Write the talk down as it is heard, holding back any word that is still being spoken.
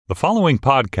The following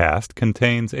podcast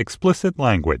contains explicit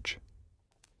language.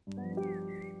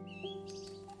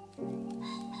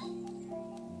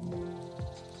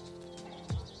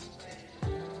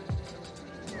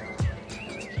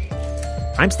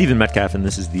 I'm Stephen Metcalf, and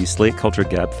this is the Slate Culture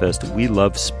Gabfest We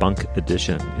Love Spunk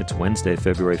edition. It's Wednesday,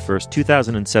 February 1st,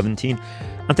 2017.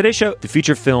 On today's show, the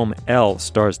feature film Elle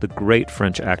stars the great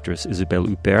French actress Isabelle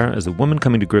Huppert as a woman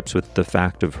coming to grips with the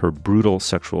fact of her brutal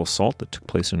sexual assault that took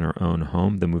place in her own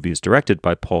home. The movie is directed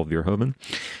by Paul Verhoeven.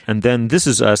 And then This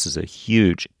Is Us is a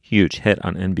huge hit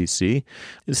on NBC.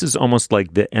 This is almost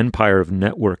like the empire of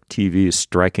network TV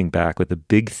striking back with a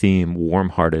big theme,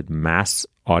 warm-hearted, mass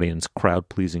audience,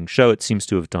 crowd-pleasing show. It seems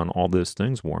to have done all those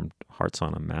things, warmed hearts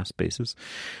on a mass basis.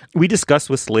 We discussed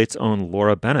with Slate's own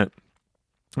Laura Bennett.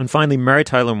 And finally, Mary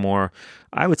Tyler Moore,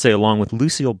 I would say along with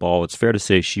Lucille Ball, it's fair to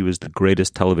say she was the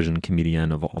greatest television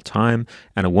comedian of all time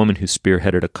and a woman who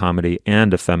spearheaded a comedy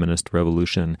and a feminist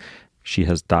revolution. She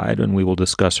has died, and we will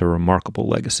discuss her remarkable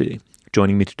legacy.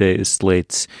 Joining me today is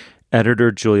Slate's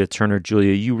editor, Julia Turner.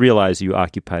 Julia, you realize you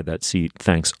occupied that seat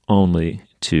thanks only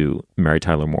to Mary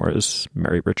Tyler Moore's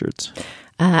Mary Richards.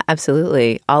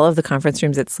 Absolutely. All of the conference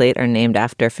rooms at Slate are named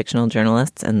after fictional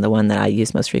journalists, and the one that I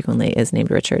use most frequently is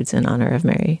named Richards in honor of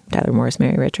Mary Tyler Moore's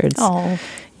Mary Richards. Oh.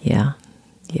 Yeah.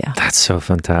 That's so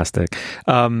fantastic.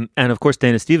 And of course,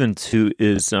 Dana Stevens, who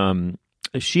is...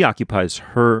 she occupies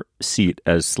her seat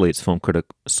as Slate's film critic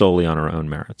solely on her own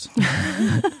merits.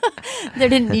 There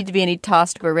didn't need to be any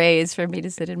tossed berets for me to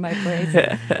sit in my place.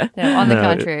 No, on the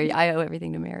contrary, I owe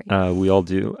everything to Mary. We all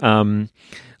do.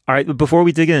 All right, before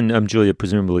we dig in, Julia,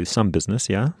 presumably some business,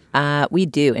 yeah? We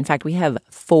do. In fact, we have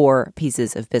 4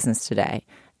 pieces of business today.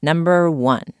 Number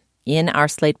 1. In our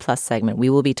Slate Plus segment, we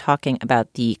will be talking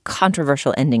about the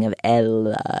controversial ending of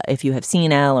Elle. If you have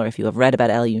seen Elle or if you have read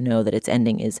about Elle, you know that its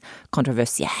ending is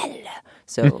controversial.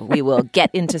 So we will get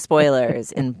into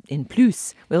spoilers in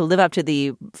plus. We'll live up to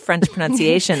the French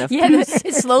pronunciation of plus.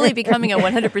 It's slowly becoming a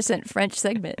 100% French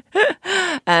segment.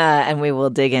 And we will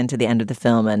dig into the end of the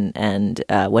film and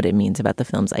what it means about the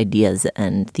film's ideas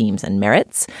and themes and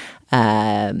merits.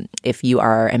 If you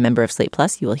are a member of Slate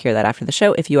Plus, you will hear that after the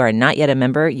show. If you are not yet a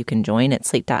member, you can join at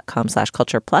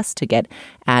slate.com/cultureplus to get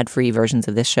ad-free versions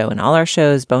of this show and all our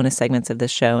shows, bonus segments of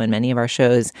this show and many of our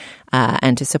shows,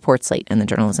 and to support Slate and the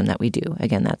journalism that we do.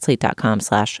 Again, that's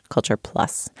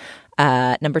slate.com/cultureplus.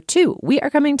 Number 2, we are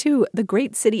coming to the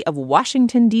great city of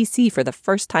Washington, D.C. for the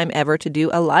first time ever to do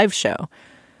a live show.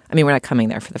 I mean, we're not coming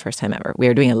there for the first time ever. We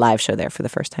are doing a live show there for the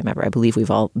first time ever. I believe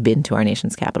we've all been to our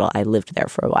nation's capital. I lived there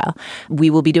for a while. We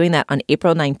will be doing that on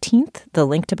April 19th. The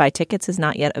link to buy tickets is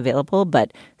not yet available,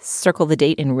 but circle the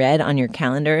date in red on your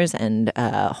calendars and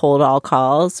hold all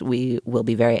calls. We will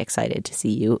be very excited to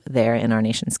see you there in our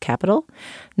nation's capital.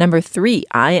 Number 3,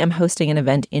 I am hosting an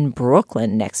event in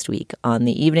Brooklyn next week on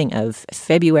the evening of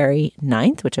February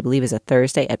 9th, which I believe is a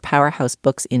Thursday, at Powerhouse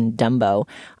Books in Dumbo.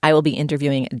 I will be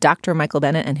interviewing Dr. Michael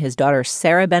Bennett and his daughter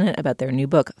Sarah Bennett about their new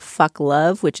book, Fuck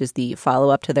Love, which is the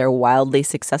follow-up to their wildly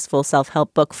successful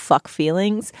self-help book, Fuck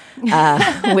Feelings,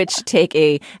 which take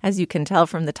a, as you can tell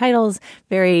from the titles,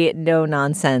 very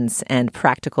no-nonsense and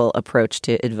practical approach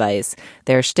to advice.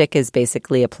 Their shtick is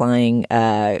basically applying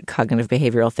cognitive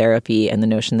behavioral therapy and the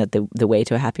notion that the way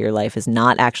to a happier life is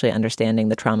not actually understanding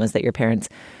the traumas that your parents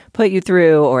put you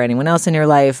through or anyone else in your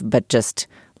life, but just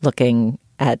looking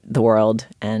at the world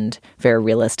and very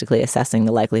realistically assessing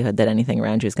the likelihood that anything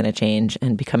around you is going to change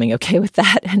and becoming okay with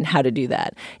that and how to do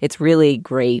that. It's really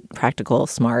great, practical,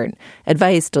 smart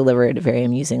advice delivered very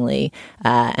amusingly.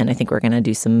 And I think we're going to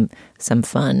do some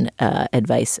fun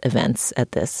advice events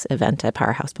at this event at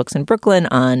Powerhouse Books in Brooklyn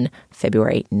on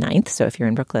February 9th. So if you're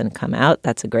in Brooklyn, come out.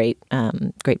 That's a great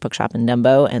bookshop in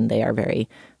Dumbo, and they are very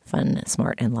fun,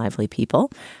 smart, and lively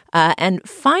people. And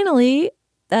finally,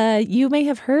 you may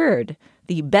have heard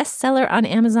the bestseller on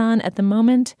Amazon at the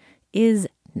moment is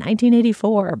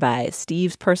 1984 by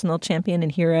Steve's personal champion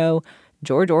and hero,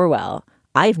 George Orwell.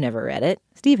 I've never read it.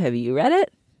 Steve, have you read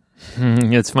it?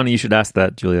 It's funny you should ask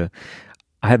that, Julia.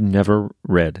 I have never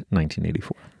read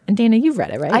 1984. And Dana, you've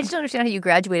read it, right? I just don't understand how you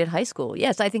graduated high school.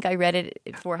 Yes, I think I read it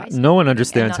for high school. No one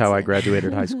understands how I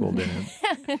graduated high school, Dana.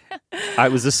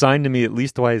 It was assigned to me at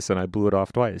least twice, and I blew it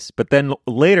off twice. But then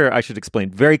later, I should explain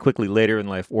very quickly, later in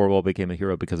life, Orwell became a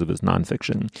hero because of his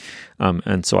nonfiction.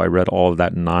 And so I read all of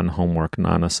that non-homework,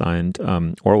 non-assigned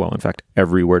Orwell. In fact,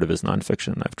 every word of his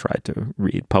nonfiction I've tried to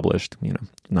read, published,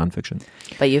 nonfiction.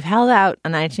 But you've held out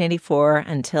on 1984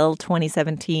 until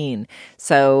 2017.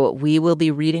 So we will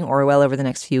be reading Orwell over the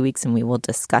next few few weeks, and we will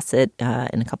discuss it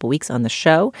in a couple weeks on the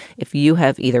show. If you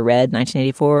have either read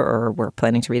 1984 or were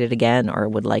planning to read it again or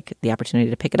would like the opportunity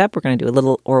to pick it up, we're going to do a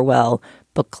little Orwell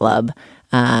book club,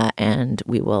 and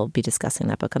we will be discussing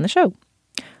that book on the show.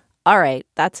 All right,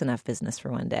 that's enough business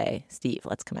for one day. Steve,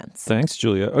 let's commence. Thanks,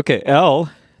 Julia. Okay, Elle,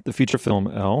 the feature film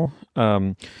Elle.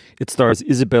 It stars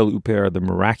Isabelle Huppert, the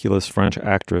miraculous French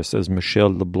actress, as Michelle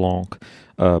Leblanc,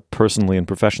 a personally and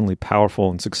professionally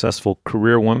powerful and successful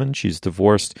career woman. She's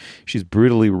divorced. She's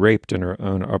brutally raped in her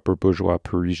own upper bourgeois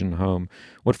Parisian home.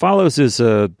 What follows is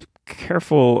a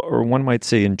careful, or one might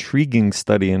say intriguing,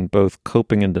 study in both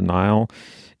coping and denial,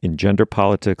 in gender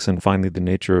politics, and finally the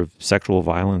nature of sexual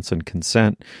violence and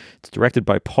consent. It's directed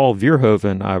by Paul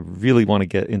Verhoeven. I really want to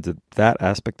get into that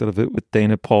aspect of it with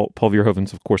Dana. Paul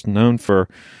Verhoeven's, of course, known for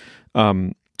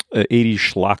 80s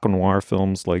schlock noir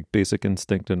films like Basic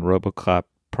Instinct and RoboCop.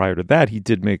 Prior to that, he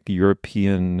did make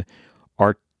European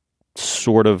art,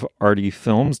 sort of arty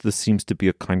films. This seems to be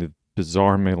a kind of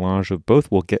bizarre melange of both.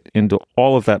 We'll get into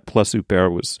all of that. Plus,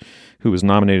 Huppert, who was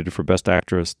nominated for Best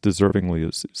Actress,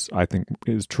 deservingly, I think,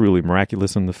 is truly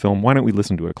miraculous in the film. Why don't we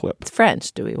listen to a clip? It's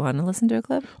French. Do we want to listen to a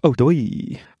clip? Oh,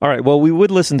 oui. All right. Well, we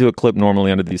would listen to a clip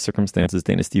normally under these circumstances,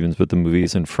 Dana Stevens, but the movie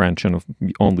is in French, and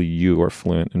only you are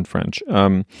fluent in French.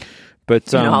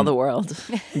 But in all the world.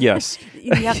 Yes.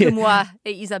 Il n'y a que moi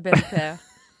et Isabelle Huppert.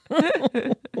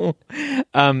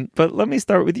 But let me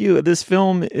start with you. This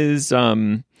film is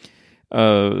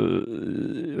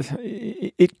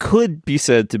it could be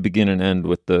said to begin and end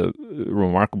with the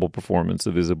remarkable performance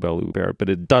of Isabelle Huppert, but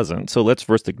it doesn't. So let's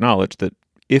first acknowledge that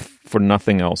if for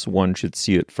nothing else, one should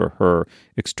see it for her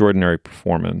extraordinary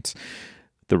performance.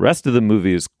 The rest of the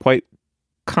movie is quite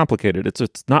complicated.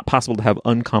 It's not possible to have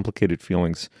uncomplicated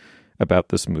feelings about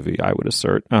this movie, I would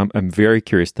assert. I'm very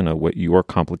curious to know what your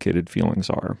complicated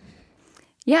feelings are.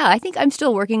 Yeah, I think I'm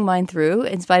still working mine through,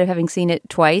 in spite of having seen it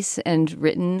twice and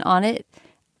written on it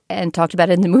and talked about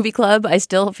it in the movie club. I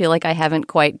still feel like I haven't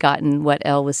quite gotten what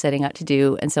Elle was setting out to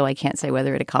do, and so I can't say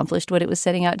whether it accomplished what it was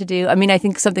setting out to do. I mean, I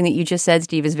think something that you just said,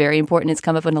 Steve, is very important. It's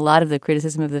come up in a lot of the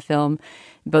criticism of the film,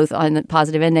 both on the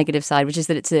positive and negative side, which is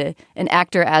that it's an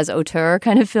actor as auteur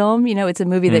kind of film. You know, it's a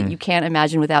movie that you can't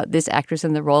imagine without this actress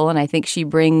in the role, and I think she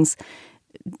brings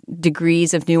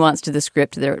degrees of nuance to the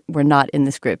script that were not in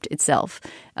the script itself.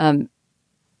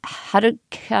 How to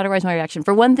categorize my reaction?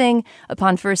 For one thing,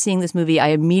 upon first seeing this movie, I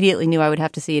immediately knew I would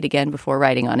have to see it again before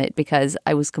writing on it because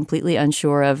I was completely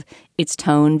unsure of its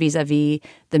tone vis-a-vis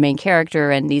the main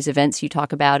character and these events you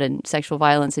talk about and sexual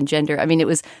violence and gender. I mean, it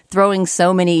was throwing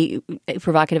so many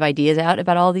provocative ideas out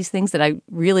about all these things that I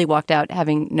really walked out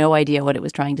having no idea what it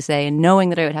was trying to say and knowing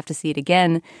that I would have to see it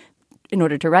again in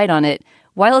order to write on it,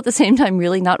 while at the same time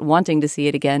really not wanting to see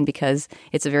it again because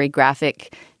it's a very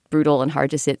graphic, brutal, and hard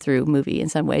to sit through movie in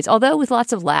some ways. Although with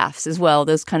lots of laughs as well,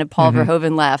 those kind of Paul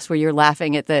Verhoeven laughs where you're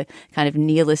laughing at the kind of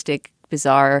nihilistic,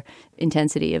 bizarre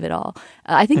intensity of it all.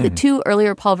 I think the two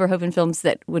earlier Paul Verhoeven films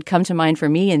that would come to mind for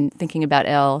me in thinking about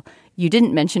Elle, you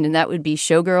didn't mention, and that would be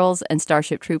Showgirls and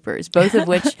Starship Troopers, both of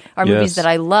which are movies that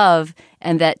I love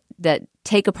and that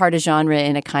take apart a genre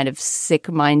in a kind of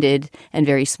sick-minded and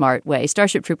very smart way.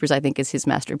 Starship Troopers, I think, is his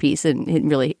masterpiece and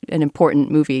really an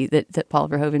important movie that Paul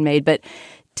Verhoeven made. But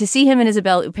to see him and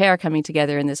Isabelle Huppert coming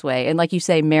together in this way, and like you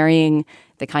say, marrying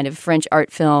the kind of French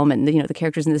art film, and the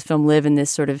characters in this film live in this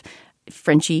sort of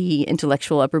Frenchy,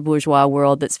 intellectual, upper bourgeois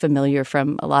world that's familiar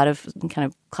from a lot of kind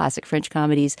of classic French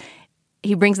comedies.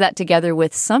 He brings that together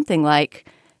with something like,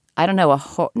 I don't know,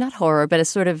 not horror, but a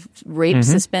sort of rape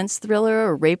suspense thriller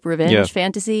or rape revenge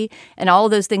fantasy. And all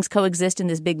of those things coexist in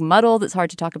this big muddle that's hard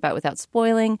to talk about without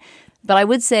spoiling. But I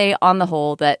would say on the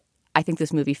whole that I think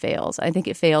this movie fails. I think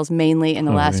it fails mainly in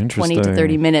the last 20 to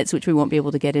 30 minutes, which we won't be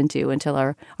able to get into until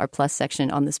our plus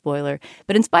section on the spoiler.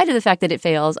 But in spite of the fact that it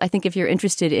fails, I think if you're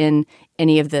interested in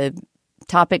any of the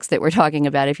topics that we're talking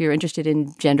about, if you're interested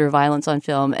in gender violence on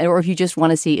film, or if you just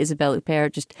want to see Isabelle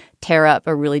Huppert just tear up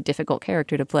a really difficult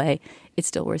character to play, it's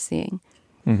still worth seeing.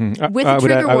 With a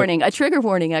trigger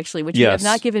warning, actually, which we have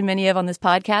not given many of on this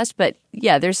podcast. But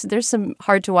yeah, there's some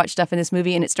hard to watch stuff in this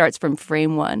movie, and it starts from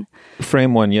frame one.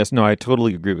 Frame one, yes. No, I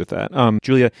totally agree with that.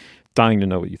 Julia, dying to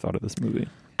know what you thought of this movie.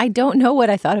 I don't know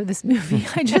what I thought of this movie.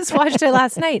 I just watched it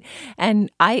last night,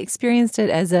 and I experienced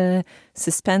it as a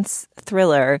suspense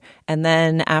thriller, and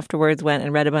then afterwards went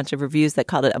and read a bunch of reviews that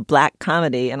called it a black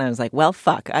comedy, and I was like, well,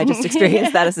 fuck. I just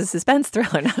experienced that as a suspense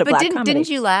thriller, not a black comedy. But didn't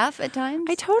you laugh at times?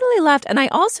 I totally laughed, and I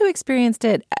also experienced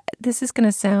it, this is going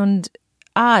to sound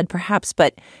odd perhaps,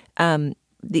 but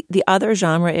the other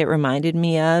genre it reminded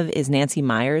me of is Nancy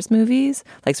Meyers movies,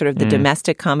 like sort of the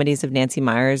domestic comedies of Nancy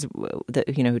Meyers,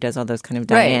 who does all those kind of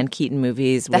Diane Keaton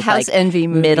movies. The with house envy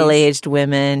movies. Middle-aged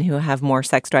women who have more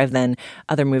sex drive than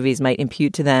other movies might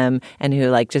impute to them, and who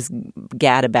like just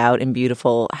gad about in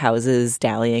beautiful houses,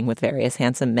 dallying with various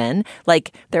handsome men.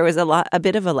 Like there was a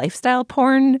bit of a lifestyle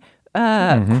porn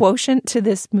quotient to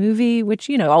this movie, which,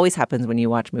 always happens when you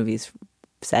watch movies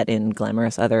set in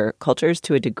glamorous other cultures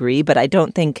to a degree, but I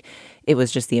don't think it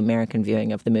was just the American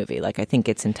viewing of the movie. Like, I think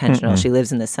it's intentional. She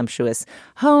lives in this sumptuous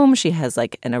home. She has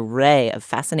like an array of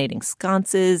fascinating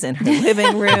sconces in her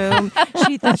living room.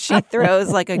 She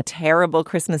throws like a terrible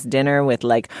Christmas dinner with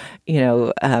like,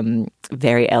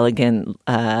 very elegant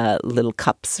little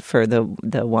cups for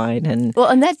the wine. And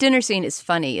that dinner scene is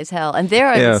funny as hell. And there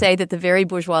I would say that the very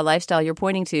bourgeois lifestyle you're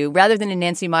pointing to, rather than in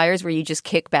Nancy Meyers where you just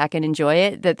kick back and enjoy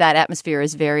it, that atmosphere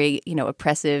is very,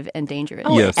 oppressive and dangerous.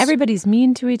 Oh, yes. Everybody's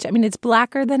mean to each. I mean, it's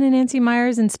blacker than in Nancy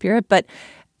Meyers in spirit, but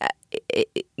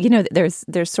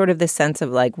there's sort of this sense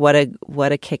of like what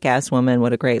a kick-ass woman,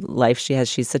 what a great life she has.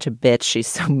 She's such a bitch. She's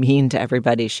so mean to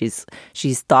everybody. She's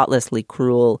thoughtlessly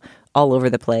cruel all over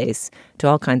the place to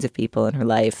all kinds of people in her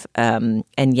life, and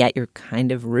yet you're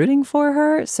kind of rooting for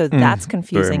her. So that's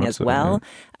confusing as well.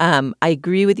 I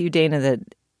agree with you, Dana, that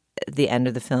at the end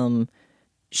of the film,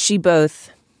 she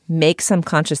both make some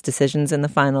conscious decisions in the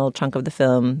final chunk of the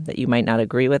film that you might not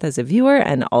agree with as a viewer,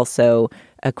 and also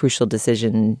a crucial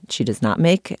decision she does not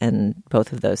make, and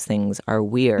both of those things are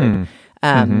weird.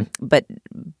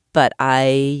 But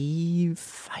I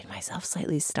find myself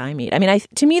slightly stymied. I mean,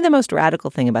 to me, the most radical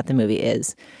thing about the movie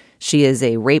is she is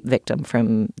a rape victim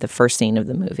from the first scene of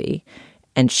the movie,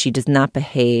 and she does not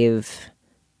behave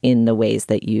in the ways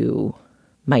that you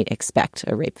might expect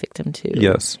a rape victim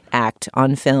to act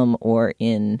on film or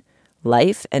in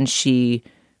life. And she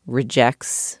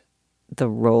rejects the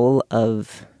role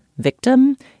of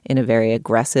victim in a very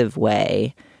aggressive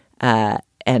way.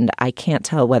 And I can't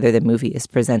tell whether the movie is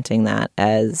presenting that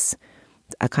as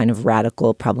a kind of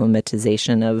radical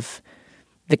problematization of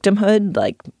victimhood,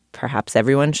 like perhaps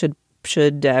everyone should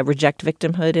reject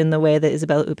victimhood in the way that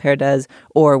Isabelle Huppert does,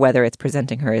 or whether it's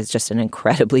presenting her as just an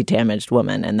incredibly damaged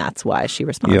woman, and that's why she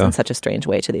responds in such a strange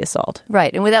way to the assault.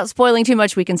 Right. And without spoiling too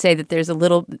much, we can say that there's a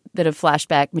little bit of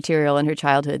flashback material in her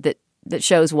childhood that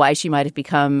shows why she might have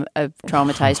become a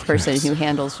traumatized person who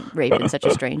handles rape in such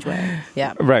a strange way.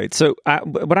 Yeah. Right. So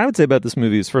what I would say about this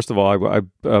movie is, first of all, I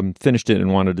finished it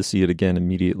and wanted to see it again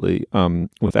immediately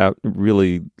without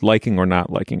really liking or not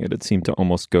liking it. It seemed to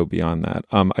almost go beyond that.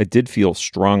 I did feel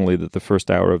strongly that the first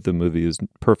hour of the movie is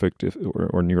perfect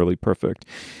or nearly perfect.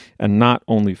 And not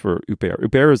only for Huppert.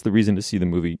 Huppert is the reason to see the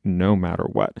movie no matter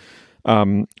what.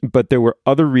 But there were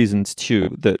other reasons,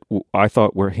 too, that I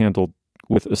thought were handled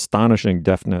with astonishing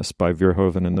deftness by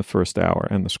Verhoeven in the first hour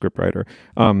and the scriptwriter.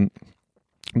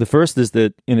 The first is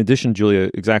that, in addition, Julia,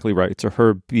 exactly right, to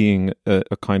her being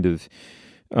a kind of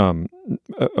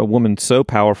a woman so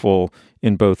powerful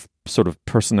in both sort of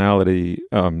personality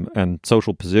and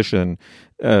social position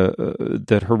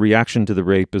that her reaction to the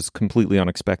rape is completely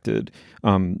unexpected.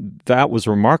 That was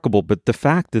remarkable. But the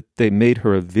fact that they made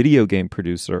her a video game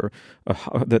producer,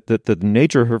 that the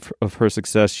nature of her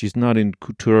success, she's not in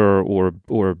couture or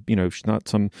she's not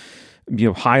some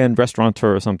high-end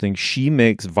restaurateur or something. She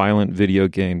makes violent video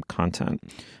game content.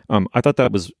 I thought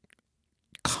that was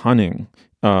cunning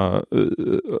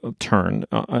turn,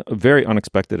 a very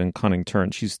unexpected and cunning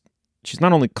turn. She's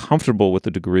not only comfortable with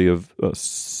the degree of highly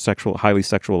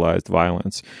sexualized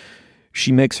violence,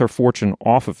 she makes her fortune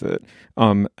off of it,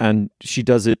 and she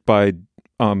does it by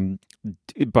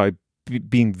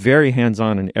being very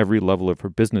hands-on in every level of her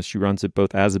business. She runs it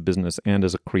both as a business and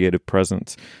as a creative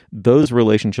presence. Those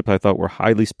relationships I thought were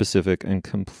highly specific and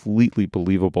completely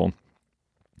believable.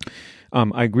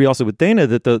 I agree also with Dana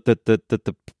that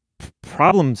the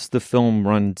problems the film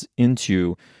runs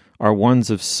into are ones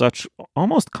of such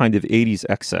almost kind of 80s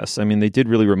excess. I mean, they did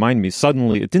really remind me.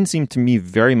 Suddenly, it didn't seem to me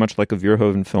very much like a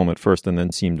Verhoeven film at first, and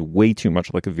then seemed way too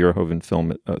much like a Verhoeven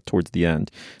film towards the end.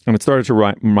 And it started to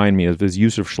remind me of his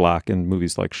use of schlock in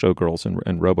movies like Showgirls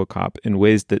and RoboCop in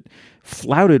ways that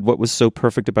flouted what was so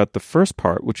perfect about the first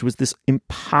part, which was this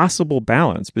impossible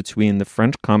balance between the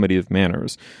French comedy of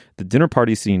manners. The dinner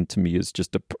party scene, to me, is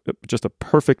just a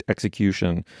perfect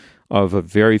execution of a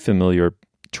very familiar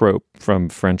trope from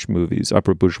French movies,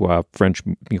 upper bourgeois French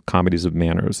comedies of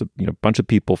manners. A bunch of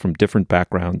people from different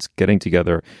backgrounds getting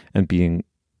together and being,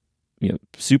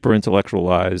 super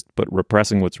intellectualized, but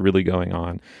repressing what's really going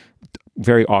on.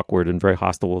 Very awkward and very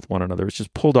hostile with one another. It's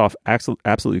just pulled off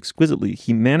absolutely exquisitely.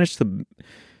 He managed to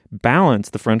balance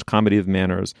the French comedy of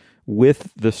manners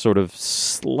with the sort of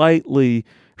slightly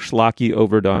schlocky,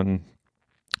 overdone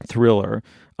thriller,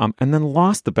 and then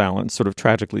lost the balance sort of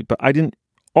tragically. But I didn't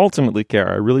ultimately care.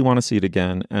 I really want to see it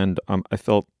again, and I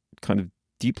felt kind of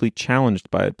deeply challenged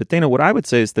by it. But Dana, what I would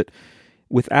say is that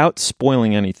without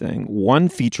spoiling anything, one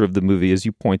feature of the movie, as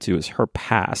you point to, is her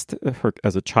past. Her,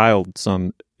 as a child,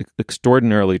 some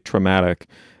extraordinarily traumatic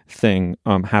thing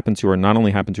happened to her. Not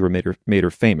only happened to her, made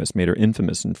her famous, made her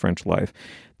infamous in French life.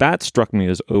 That struck me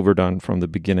as overdone from the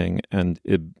beginning, and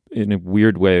it, in a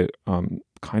weird way,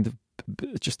 kind of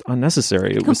just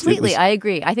unnecessary. Completely, I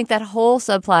agree. I think that whole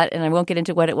subplot, and I won't get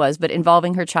into what it was, but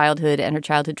involving her childhood and her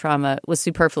childhood trauma was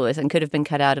superfluous and could have been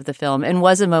cut out of the film, and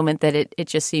was a moment that it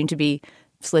just seemed to be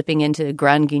slipping into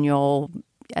Grand Guignol,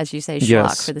 as you say,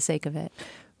 schlock for the sake of it.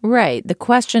 Right. The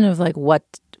question of like what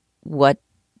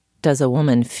does a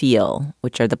woman feel,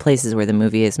 which are the places where the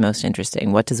movie is most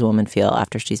interesting. What does a woman feel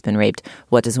after she's been raped?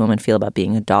 What does a woman feel about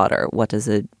being a daughter? What does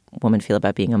a woman feel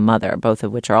about being a mother? Both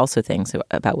of which are also things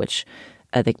about which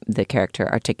the character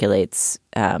articulates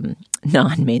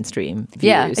non-mainstream views.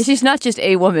 Yeah, she's not just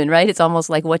a woman, right? It's almost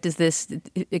like, what does this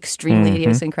extremely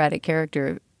idiosyncratic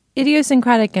character...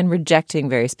 Idiosyncratic and rejecting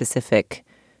very specific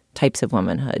types of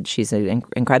womanhood. She's an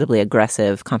incredibly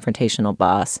aggressive, confrontational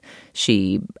boss.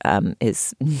 She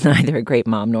is neither a great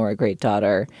mom nor a great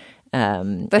daughter.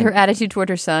 But her attitude toward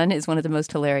her son is one of the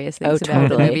most hilarious things about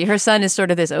the movie. Her son is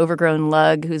sort of this overgrown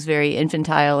lug who's very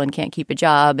infantile and can't keep a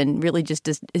job and really just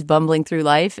is bumbling through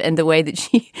life. And the way that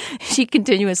she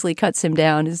continuously cuts him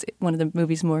down is one of the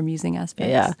movie's more amusing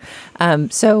aspects. Yeah.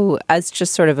 So as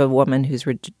just sort of a woman who's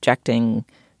rejecting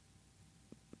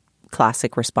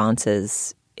classic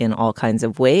responses in all kinds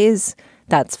of ways,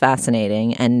 that's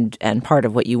fascinating. And part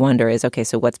of what you wonder is, okay,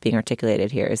 so what's being articulated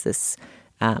here? Is this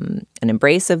an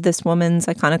embrace of this woman's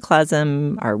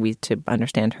iconoclasm? Are we to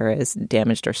understand her as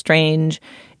damaged or strange?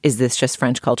 Is this just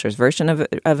French culture's version of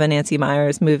a Nancy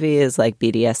Meyers movie? Is like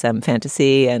BDSM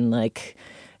fantasy and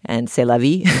c'est la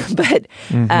vie?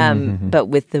 But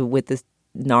with this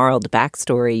gnarled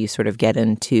backstory, you sort of get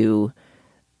into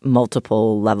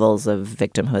multiple levels of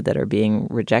victimhood that are being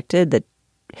rejected that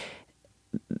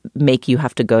make you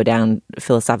have to go down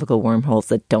philosophical wormholes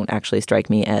that don't actually strike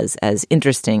me as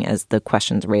interesting as the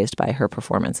questions raised by her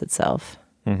performance itself.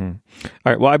 Mm-hmm.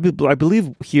 All right. Well, I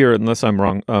believe here, unless I'm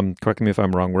wrong, correct me if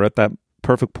I'm wrong, we're at that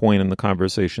perfect point in the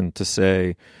conversation to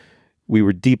say we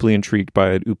were deeply intrigued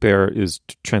by it. Huppert is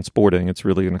transporting. It's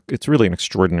really an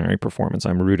extraordinary performance.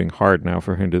 I'm rooting hard now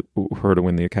for her to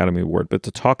win the Academy Award. But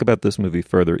to talk about this movie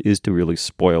further is to really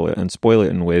spoil it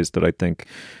in ways that I think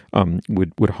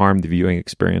would harm the viewing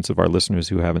experience of our listeners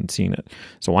who haven't seen it.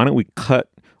 So why don't we cut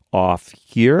off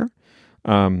here,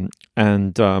 and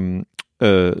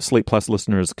Slate Plus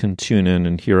listeners can tune in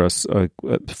and hear us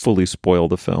fully spoil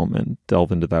the film and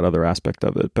delve into that other aspect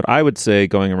of it. But I would say,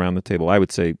 going around the table,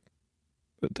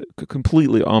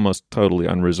 completely, almost totally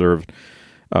unreserved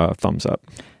thumbs up.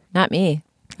 Not me.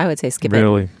 I would say skip it.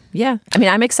 Really? Yeah. I mean,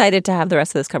 I'm excited to have the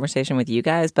rest of this conversation with you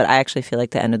guys, but I actually feel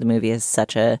like the end of the movie is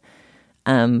such a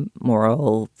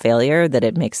moral failure that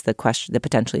it makes the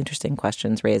potentially interesting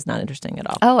questions raised not interesting at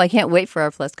all. Oh, I can't wait for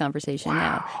our Plus conversation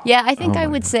now. Yeah, I think I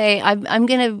would say I'm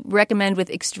going to recommend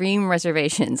with extreme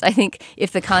reservations. I think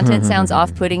if the content sounds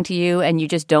off-putting to you and you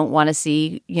just don't want to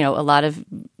see, a lot of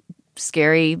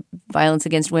scary violence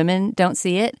against women, don't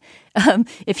see it.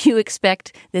 If you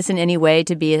expect this in any way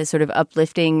to be a sort of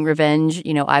uplifting revenge,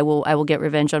 I will get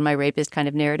revenge on my rapist kind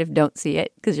of narrative, don't see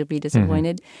it because you'll be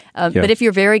disappointed. But if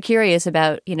you're very curious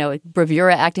about, a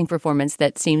bravura acting performance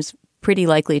that seems pretty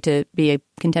likely to be a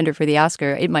contender for the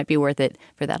Oscar, it might be worth it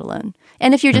for that alone.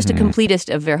 And if you're just a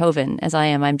completist of Verhoeven, as I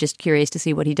am, I'm just curious to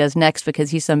see what he does next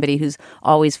because he's somebody who's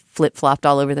always flip-flopped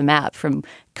all over the map from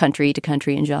country to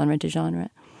country and genre to genre.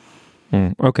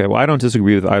 Okay, well, I don't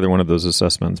disagree with either one of those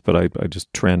assessments, but I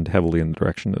just trend heavily in the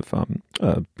direction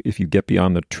of if you get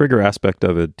beyond the trigger aspect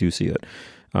of it, do see it.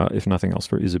 If nothing else,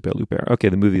 for Isabelle Huppert. Okay,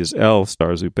 the movie is Elle,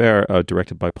 stars Huppert,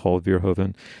 directed by Paul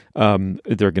Verhoeven.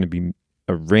 There are going to be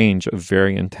a range of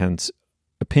very intense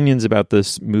opinions about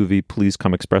this movie. Please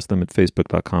come express them at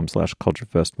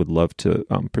facebook.com/culturefest. Would love to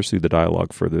pursue the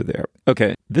dialogue further there.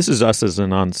 Okay, this is us as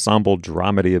an ensemble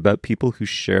dramedy about people who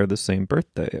share the same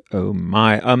birthday. Oh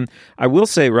my. I will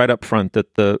say right up front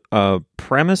that the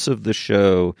premise of the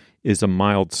show is a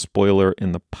mild spoiler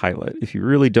in the pilot. If you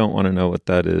really don't want to know what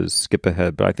that is, skip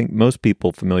ahead. But I think most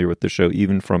people familiar with the show,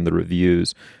 even from the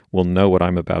reviews, will know what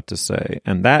I'm about to say.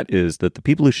 And that is that the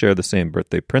people who share the same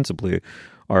birthday principally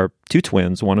are two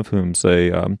twins, one of whom's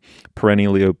a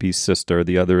perennially obese sister.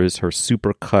 The other is her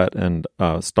super cut and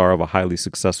star of a highly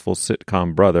successful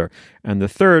sitcom brother. And the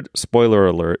third, spoiler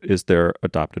alert, is their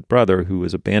adopted brother, who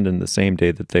was abandoned the same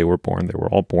day that they were born. They were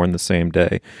all born the same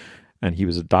day. And he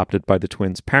was adopted by the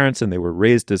twins' parents, and they were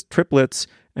raised as triplets.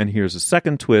 And here's a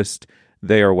second twist.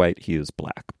 They are white, he is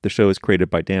black. The show is created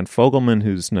by Dan Fogelman,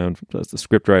 who's known as the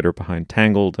scriptwriter behind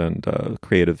Tangled and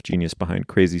creative genius behind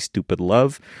Crazy Stupid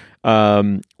Love.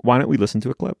 Why don't we listen to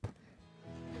a clip?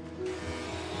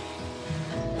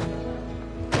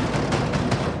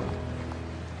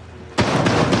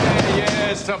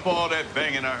 Yeah, stop all that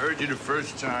banging. I heard you the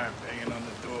first time banging on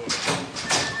the door.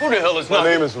 Who the hell is My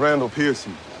name is Randall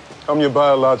Pearson. I'm your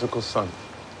biological son.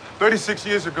 36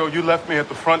 years ago, you left me at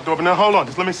the front door. But now, hold on,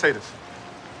 just let me say this.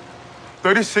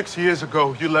 36 years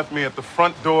ago, you left me at the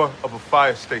front door of a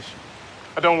fire station.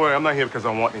 Now, don't worry, I'm not here because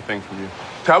I want anything from you.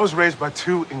 I was raised by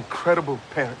two incredible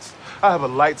parents. I have a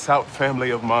lights-out family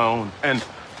of my own. And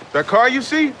that car you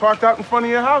see parked out in front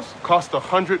of your house cost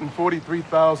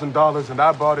 $143,000, and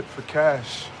I bought it for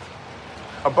cash.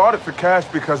 I bought it for cash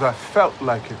because I felt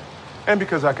like it, and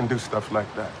because I can do stuff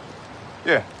like that.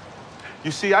 Yeah. You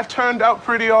see, I turned out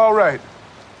pretty all right,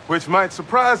 which might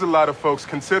surprise a lot of folks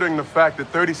considering the fact that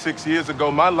 36 years ago,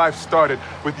 my life started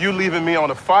with you leaving me on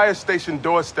a fire station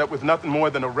doorstep with nothing more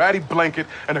than a ratty blanket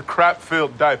and a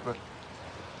crap-filled diaper.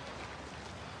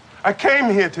 I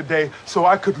came here today so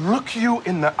I could look you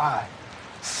in the eye,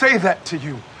 say that to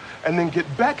you, and then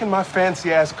get back in my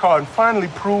fancy-ass car and finally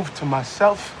prove to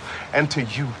myself and to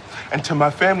you and to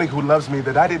my family who loves me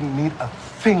that I didn't need a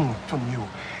thing from you,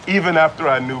 even after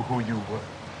I knew who you were.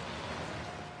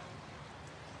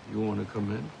 You want to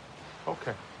come in?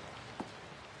 Okay.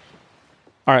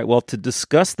 All right, well, to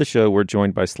discuss the show, we're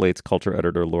joined by Slate's culture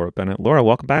editor, Laura Bennett. Laura,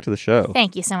 welcome back to the show.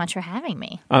 Thank you so much for having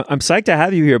me. I'm psyched to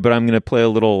have you here, but I'm going to play a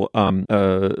little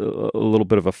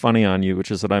bit of a funny on you, which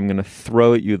is that I'm going to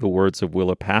throw at you the words of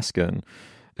Willa Paskin,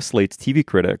 Slate's TV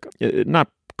critic, not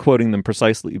quoting them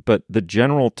precisely, but the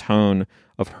general tone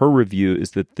of her review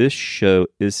is that this show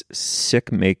is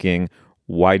sick-making.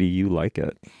 Why do you like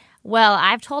it? Well,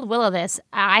 I've told Willa this.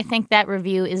 I think that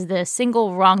review is the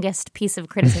single wrongest piece of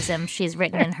criticism she's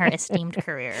written in her esteemed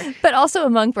career. But also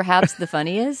among perhaps the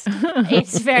funniest.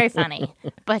 It's very funny,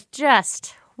 but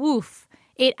just woof.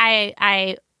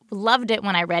 I loved it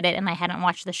when I read it and I hadn't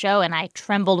watched the show, and I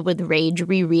trembled with rage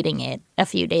rereading it a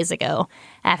few days ago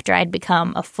after I'd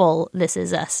become a full This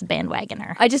Is Us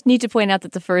bandwagoner. I just need to point out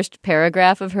that the first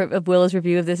paragraph of Willa's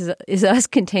review of This Is Us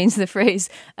contains the phrase,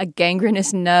 a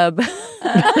gangrenous nub.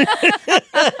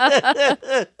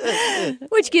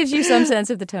 Which gives you some sense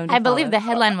of the tone. I believe the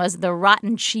headline was The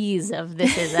Rotten Cheese of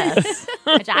This Is Us,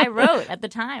 which I wrote at the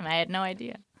time. I had no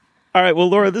idea. All right, well,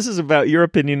 Laura, this is about your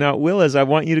opinion, not Willa's. I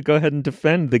want you to go ahead and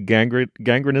defend the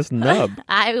gangrenous nub.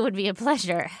 I would be a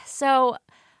pleasure. So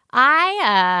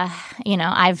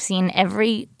I've seen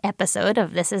every episode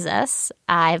of This Is Us.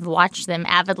 I've watched them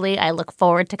avidly. I look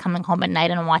forward to coming home at night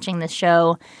and watching this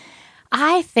show.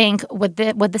 I think what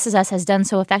This Is Us has done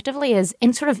so effectively is,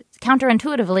 in sort of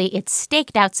counterintuitively, it's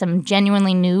staked out some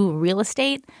genuinely new real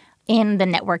estate in the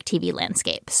network TV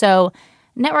landscape. So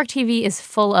network TV is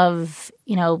full of,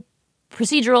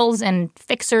 procedurals and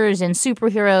fixers and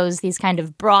superheroes, these kind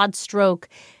of broad stroke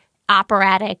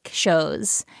operatic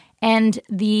shows. And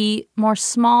the more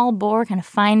small bore, kind of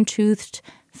fine-toothed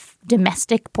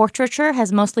domestic portraiture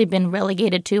has mostly been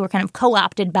relegated to or kind of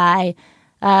co-opted by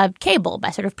cable, by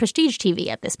sort of prestige TV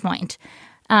at this point.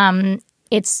 So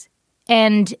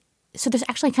there's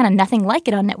actually kind of nothing like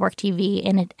it on network TV,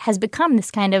 and it has become this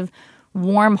kind of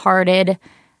warm-hearted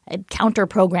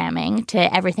counter-programming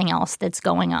to everything else that's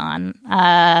going on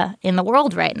in the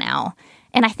world right now.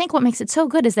 And I think what makes it so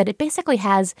good is that it basically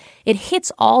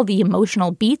hits all the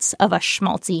emotional beats of a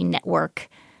schmaltzy network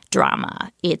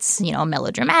drama. It's,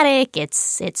 melodramatic,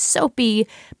 it's soapy,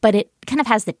 but it kind of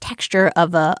has the texture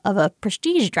of a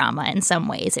prestige drama in some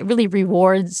ways. It really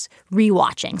rewards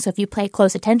rewatching. So if you pay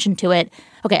close attention to it,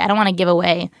 okay, I don't want to give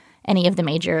away any of the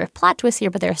major plot twists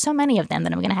here, but there are so many of them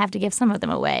that I'm going to have to give some of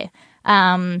them away.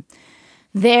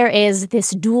 There is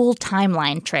this dual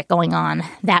timeline trick going on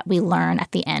that we learn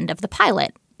at the end of the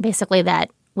pilot. Basically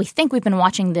that we think we've been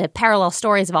watching the parallel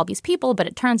stories of all these people, but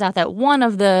it turns out that one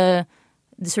of the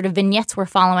sort of vignettes we're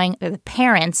following are the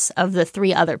parents of the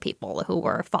three other people who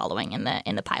we're following in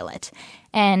the pilot.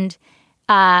 And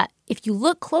if you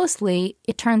look closely,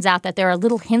 it turns out that there are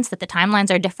little hints that the timelines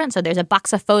are different. So there's a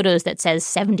box of photos that says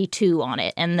 72 on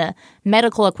it, and the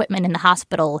medical equipment in the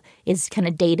hospital is kind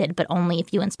of dated, but only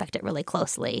if you inspect it really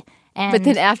closely. And But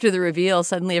then after the reveal,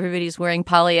 suddenly everybody's wearing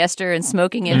polyester and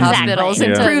smoking in Exactly. hospitals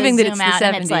and So proving they that it's zoom the out 70s.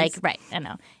 and it's like, right, I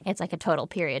know. It's like a total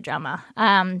period drama.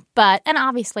 And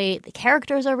obviously the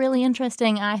characters are really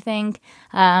interesting, I think,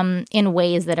 in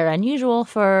ways that are unusual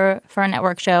for a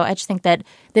network show. I just think that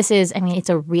this is, it's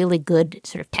a really good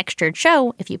sort of textured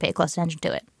show if you pay close attention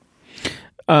to it.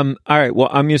 All right. Well,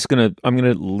 I'm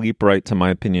gonna leap right to my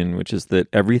opinion, which is that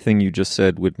everything you just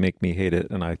said would make me hate it,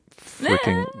 and I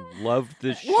freaking love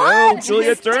this show. What?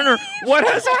 Julia Turner, what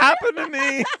has happened to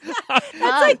me? That's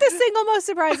like the single most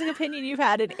surprising opinion you've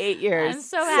had in 8 years. I'm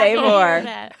so Say happy to more. hear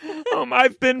that.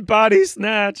 I've been body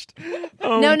snatched.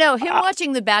 No, him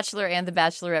watching The Bachelor and The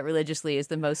Bachelorette religiously is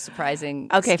the most surprising.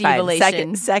 Okay, fine.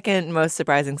 Steve-elation. Second most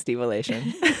surprising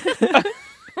Steve-elation.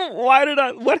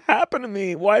 What happened to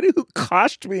me? Why who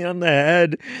coshed me on the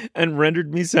head and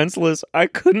rendered me senseless? I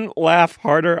couldn't laugh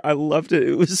harder. I loved it.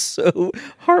 It was so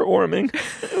heartwarming.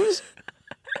 It was.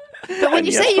 But when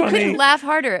you yet say you funny. couldn't laugh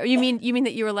harder, you mean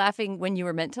that you were laughing when you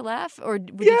were meant to laugh, or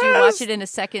did you Yes. watch it in a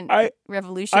second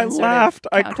revolution? I sort of laughed.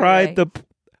 I counter cried. way?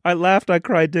 I laughed. I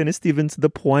cried. Dennis Stevens. The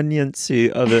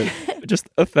poignancy of it just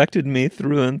affected me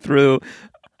through and through.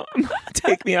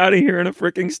 Take me out of here in a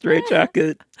freaking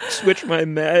straitjacket. Switch my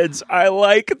meds. I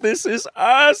like This Is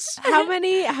Us. How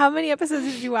many episodes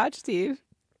did you watch, Steve?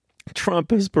 Trump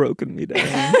has broken me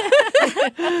down.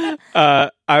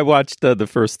 I watched the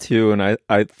first two, and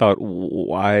I thought,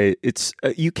 why it's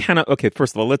you cannot. Okay,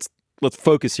 first of all, let's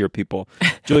focus here, people.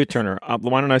 Julia Turner,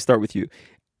 why don't I start with you?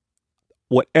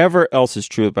 Whatever else is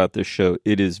true about this show,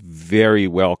 it is very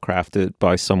well crafted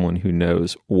by someone who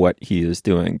knows what he is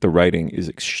doing. The writing is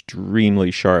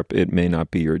extremely sharp. It may not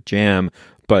be your jam,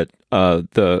 but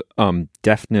the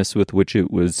deftness with which it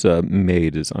was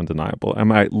made is undeniable.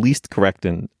 Am I at least correct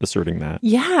in asserting that?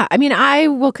 Yeah. I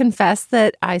will confess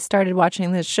that I started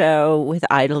watching this show with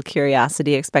idle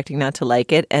curiosity, expecting not to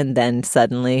like it, and then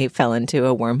suddenly fell into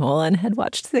a wormhole and had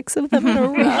watched 6 of them in a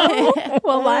row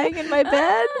while lying in my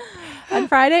bed on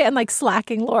Friday and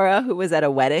slacking Laura, who was at a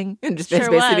wedding, and just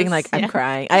basically being like, I'm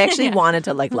crying. I actually wanted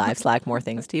to live slack more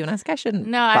things to you, and I was like, I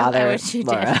shouldn't bother I wish you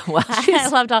Laura. did. While I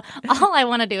she's... loved all I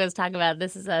want to do is talk about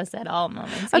This Is Us at all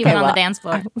moments, Okay, even on well, the dance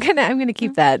floor. I'm gonna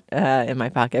keep that in my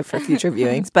pocket for future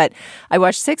viewings. But I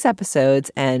watched 6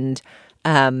 episodes and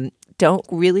don't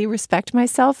really respect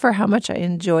myself for how much I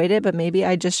enjoyed it, but maybe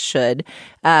I just should.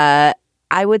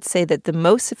 I would say that the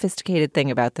most sophisticated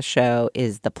thing about the show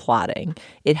is the plotting.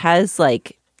 It has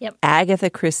Agatha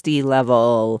Christie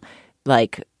level,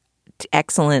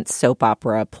 excellent soap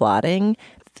opera plotting.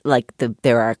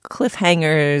 There are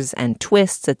cliffhangers and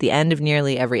twists at the end of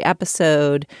nearly every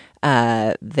episode.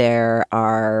 They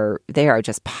are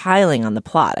just piling on the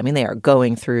plot. They are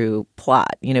going through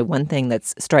plot. One thing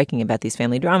that's striking about these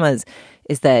family dramas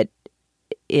is that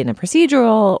in a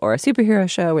procedural or a superhero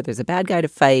show where there's a bad guy to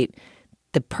fight,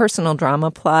 the personal drama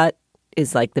plot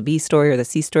is like the B story or the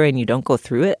C story, and you don't go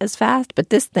through it as fast. But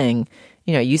this thing,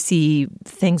 you see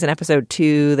things in episode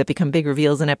 2 that become big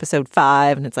reveals in episode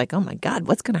 5, and it's like, oh my God,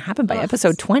 what's going to happen by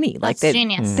episode 20? That's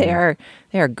genius. They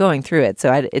are going through it.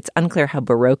 So it's unclear how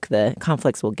baroque the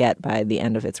conflicts will get by the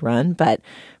end of its run. But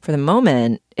for the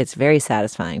moment, it's very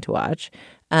satisfying to watch.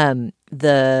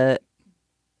 The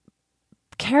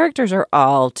characters are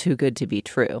all too good to be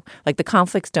true. The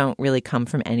conflicts don't really come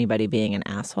from anybody being an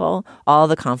asshole. All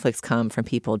the conflicts come from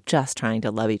people just trying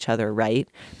to love each other right,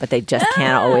 but they just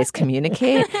can't always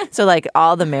communicate. So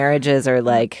all the marriages are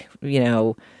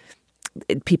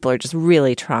people are just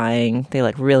really trying. They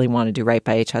really want to do right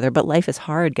by each other, but life is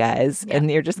hard, guys. Yeah.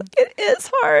 And you're just it is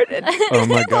hard. And Oh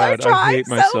my God, I hate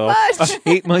myself. So I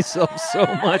hate myself so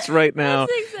much right now.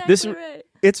 That's exactly right.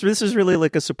 This is really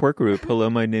like a support group. Hello,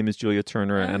 my name is Julia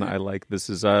Turner, and I like This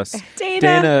Is Us.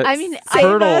 Dana,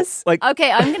 Turtle, us.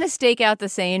 Okay, I'm going to stake out the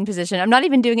sane position. I'm not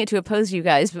even doing it to oppose you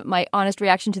guys, but my honest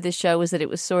reaction to this show was that it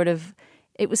was sort of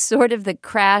the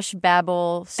Crash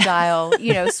Babel style,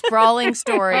 sprawling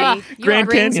story. Grand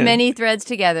brings Canyon. many threads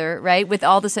together, right? With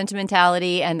all the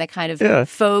sentimentality and the kind of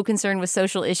faux concern with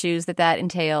social issues that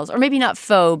entails. Or maybe not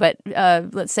faux, but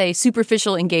let's say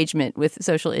superficial engagement with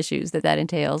social issues that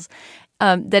entails.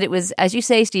 That it was, as you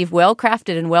say, Steve, well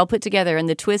crafted and well put together, and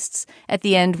the twists at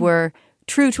the end were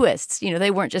true twists. They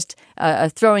weren't just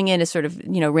throwing in a sort of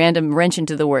random wrench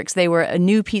into the works. They were a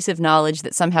new piece of knowledge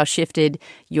that somehow shifted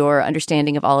your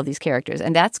understanding of all of these characters,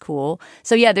 and that's cool.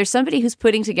 So yeah, there's somebody who's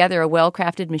putting together a well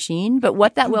crafted machine, but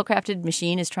what that well crafted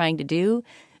machine is trying to do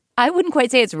I wouldn't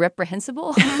quite say it's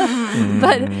reprehensible,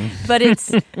 but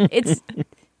it's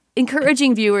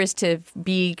encouraging viewers to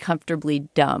be comfortably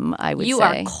dumb, I would say. You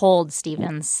are cold,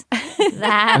 Stevens.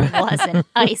 That was an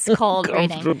ice-cold reading.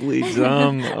 Comfortably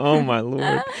dumb. Oh, my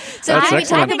Lord. So That's can we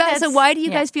excellent. talk about, so why do you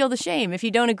guys feel the shame if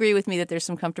you don't agree with me that there's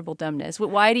some comfortable dumbness?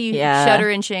 Why do you shudder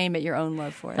in shame at your own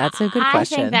love for it? That's a good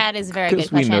question. I think that is a very good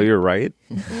Because we question. know you're right.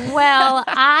 Well,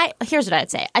 here's what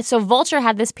I'd say. So Vulture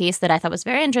had this piece that I thought was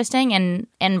very interesting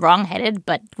and wrong-headed,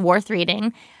 but worth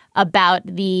reading, about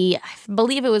I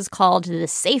believe it was called the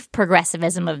safe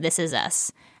progressivism of This Is Us.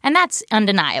 And that's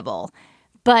undeniable.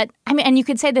 But, I mean, and you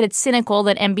could say that it's cynical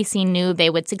that NBC knew they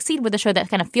would succeed with a show that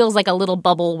kind of feels like a little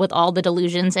bubble with all the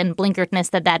delusions and blinkeredness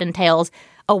that entails,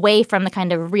 away from the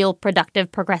kind of real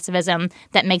productive progressivism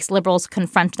that makes liberals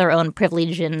confront their own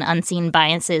privilege and unseen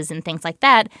biases and things like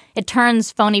that. It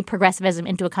turns phony progressivism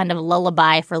into a kind of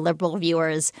lullaby for liberal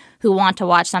viewers who want to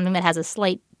watch something that has a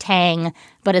slight tang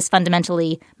but is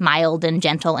fundamentally mild and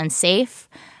gentle and safe.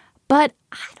 But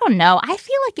I don't know. I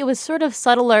feel like it was sort of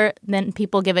subtler than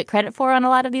people give it credit for on a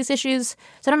lot of these issues.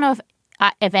 So I don't know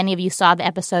if any of you saw the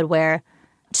episode where...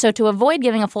 So to avoid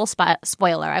giving a full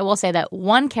spoiler, I will say that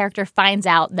one character finds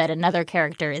out that another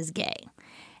character is gay.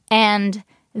 And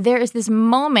there is this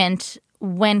moment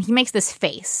when he makes this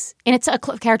face. And it's a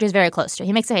character is very close to.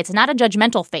 He makes a face. It's not a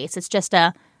judgmental face. It's just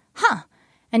a, huh.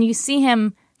 And you see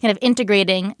him kind of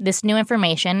integrating this new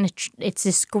information. It's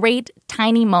this great,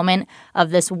 tiny moment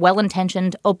of this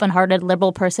well-intentioned, open-hearted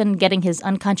liberal person getting his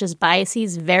unconscious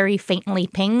biases very faintly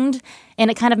pinged.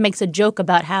 And it kind of makes a joke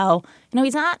about how,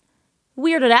 he's not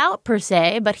weirded out per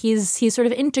se, but he's sort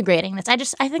of integrating this.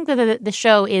 I think that the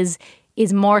show is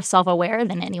more self-aware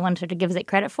than anyone sort of gives it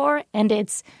credit for. And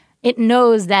it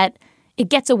knows that it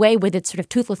gets away with its sort of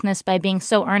toothlessness by being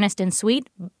so earnest and sweet,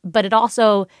 but it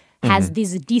also has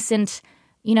these decent,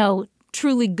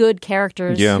 truly good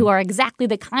characters who are exactly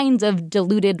the kinds of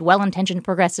deluded, well-intentioned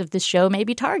progressive this show may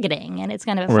be targeting. And it's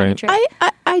kind of a funny trick.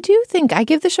 I do think I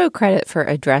give the show credit for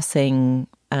addressing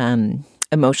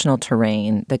emotional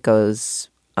terrain that goes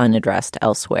unaddressed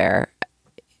elsewhere.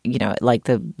 Like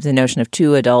the notion of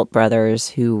two adult brothers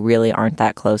who really aren't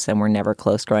that close and were never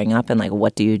close growing up. And like,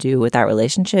 what do you do with that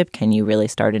relationship? Can you really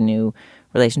start a new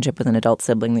relationship with an adult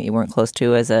sibling that you weren't close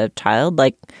to as a child?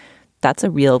 Like, that's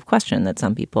a real question that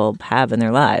some people have in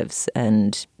their lives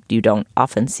and you don't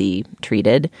often see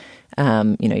treated.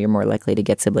 You're more likely to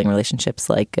get sibling relationships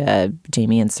like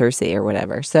Jamie and Cersei or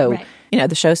whatever. So,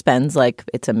 the show spends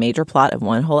it's a major plot of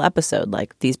one whole episode,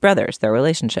 like these brothers, their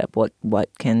relationship, what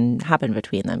can happen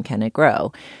between them, can it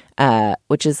grow?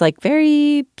 Which is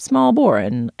very small bore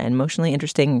and emotionally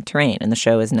interesting terrain. And the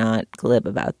show is not glib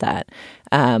about that.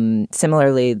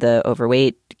 Similarly, the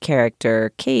overweight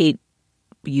character, Kate,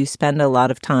 you spend a lot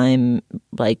of time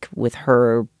with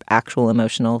her actual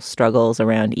emotional struggles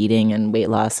around eating and weight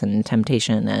loss and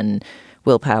temptation and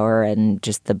willpower and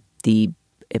just the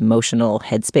emotional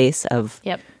headspace of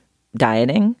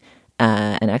dieting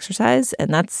and exercise.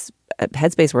 And that's a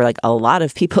headspace where a lot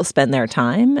of people spend their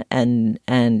time and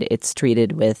it's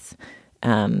treated with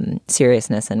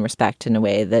seriousness and respect in a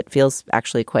way that feels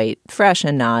actually quite fresh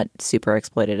and not super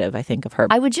exploitative, I think, of her.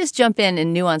 I would just jump in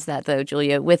and nuance that, though,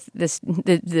 Julia, with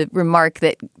the remark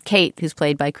that Kate, who's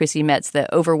played by Chrissy Metz,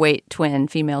 the overweight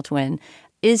female twin,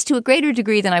 is to a greater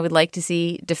degree than I would like to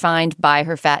see defined by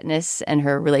her fatness and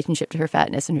her relationship to her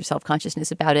fatness and her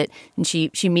self-consciousness about it. And she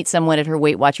meets someone at her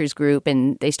Weight Watchers group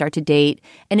and they start to date.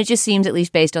 And it just seems, at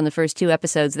least based on the first two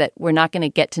episodes, that we're not going to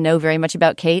get to know very much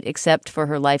about Kate except for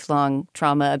her lifelong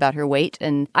trauma about her weight.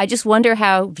 And I just wonder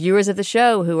how viewers of the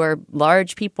show, who are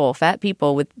large people, fat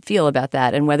people, would feel about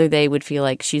that and whether they would feel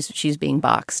like she's being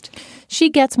boxed. She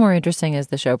gets more interesting as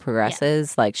the show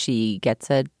progresses. She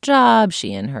gets a job.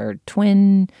 She and her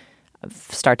twin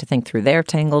start to think through their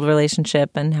tangled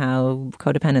relationship and how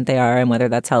codependent they are and whether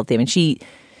that's healthy. I mean,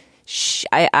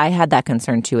 I had that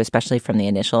concern too, especially from the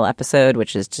initial episode,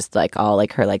 which is just all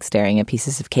her staring at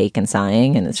pieces of cake and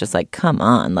sighing. And it's just come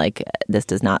on, this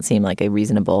does not seem like a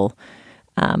reasonable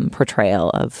portrayal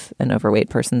of an overweight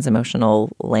person's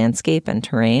emotional landscape and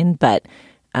terrain. But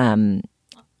and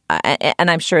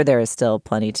I'm sure there is still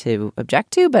plenty to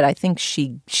object to, but I think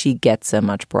she gets a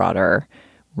much broader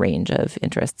range of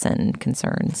interests and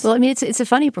concerns. Well, I mean, it's a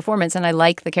funny performance, and I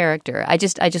like the character. I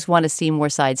just want to see more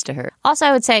sides to her. Also,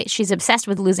 I would say she's obsessed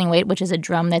with losing weight, which is a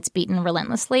drum that's beaten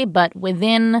relentlessly. But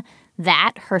within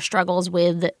that, her struggles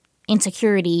with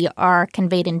insecurity are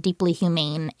conveyed in deeply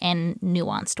humane and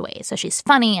nuanced ways. So she's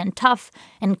funny and tough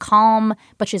and calm,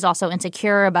 but she's also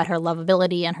insecure about her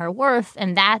lovability and her worth,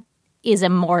 and that is a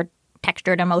more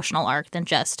textured emotional arc than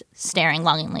just staring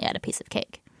longingly at a piece of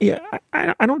cake. Yeah,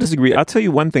 I don't disagree. I'll tell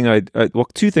you one thing. Well,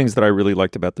 two things that I really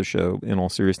liked about the show, in all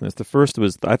seriousness. The first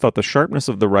was I thought the sharpness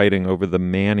of the writing over the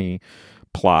Manny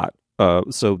plot.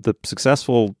 So the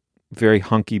successful, very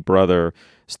hunky brother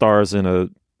stars in a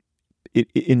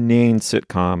inane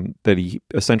sitcom that he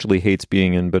essentially hates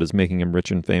being in, but is making him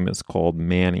rich and famous, called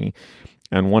Manny.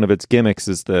 And one of its gimmicks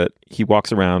is that he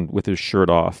walks around with his shirt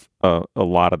off a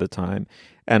lot of the time.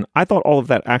 And I thought all of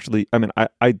that actually, I mean,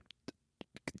 I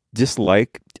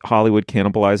dislike Hollywood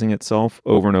cannibalizing itself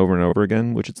over and over and over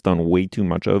again, which it's done way too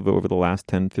much of over the last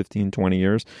 10, 15, 20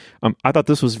 years. I thought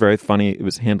this was very funny. It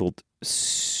was handled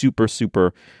super,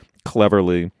 super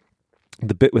cleverly.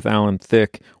 The bit with Alan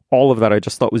Thicke, all of that I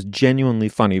just thought was genuinely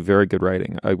funny, very good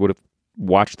writing. I would have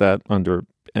watched that under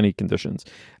any conditions.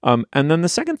 And then the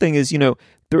second thing is,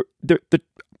 the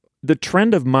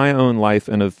trend of my own life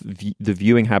and of the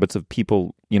viewing habits of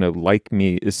people, like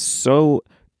me is so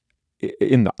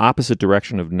in the opposite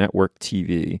direction of network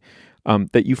TV,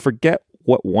 that you forget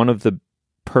what one of the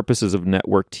purposes of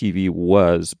network TV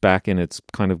was back in its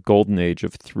kind of golden age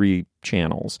of 3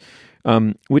 channels,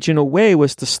 which in a way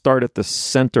was to start at the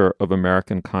center of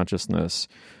American consciousness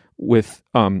with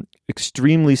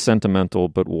extremely sentimental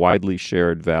but widely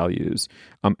shared values,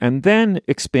 and then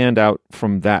expand out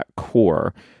from that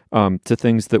core to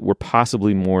things that were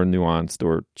possibly more nuanced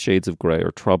or shades of gray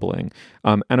or troubling.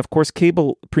 And of course,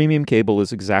 premium cable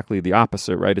is exactly the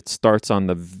opposite, right? It starts on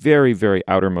the very, very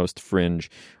outermost fringe.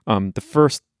 The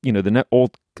first, the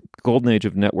old golden age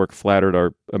of network flattered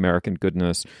our American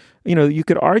goodness. You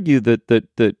could argue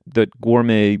that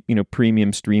gourmet,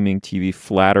 premium streaming TV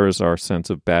flatters our sense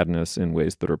of badness in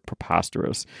ways that are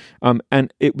preposterous.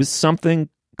 And it was something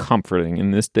comforting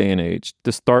in this day and age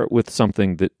to start with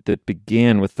something that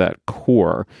began with that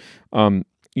core,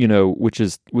 which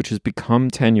has become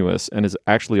tenuous and is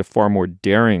actually a far more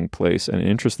daring place and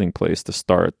interesting place to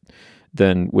start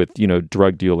than with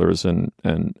drug dealers and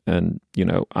on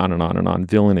and on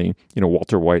villainy,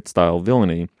 Walter White style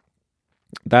villainy.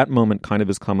 That moment kind of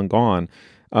has come and gone.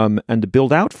 And to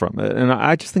build out from it. And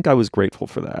I just think I was grateful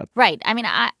for that. Right. I mean,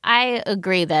 I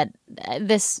agree that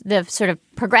the sort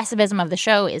of progressivism of the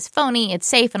show is phony, it's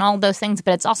safe and all of those things,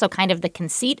 but it's also kind of the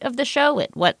conceit of the show.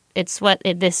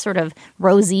 This sort of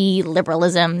rosy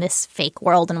liberalism, this fake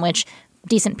world in which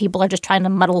decent people are just trying to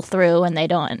muddle through and they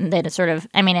just sort of,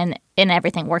 I mean, and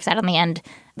everything works out in the end.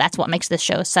 That's what makes this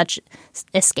show such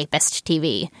escapist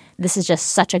TV. This is just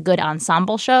such a good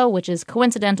ensemble show, which is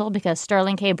coincidental because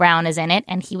Sterling K. Brown is in it,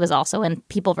 and he was also in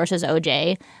People vs.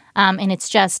 O.J. And it's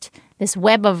just this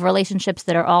web of relationships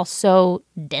that are all so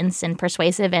dense and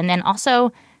persuasive, and then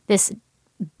also this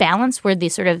balance where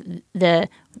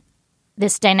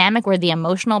this dynamic where the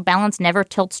emotional balance never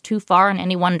tilts too far in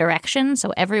any one direction.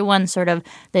 So everyone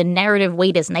the narrative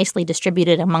weight is nicely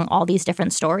distributed among all these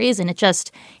different stories. And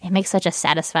it makes such a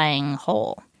satisfying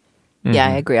whole. Mm-hmm. Yeah,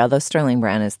 I agree. Although Sterling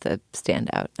Brown is the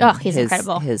standout. Oh, he's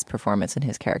incredible. His performance and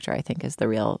his character, I think, is the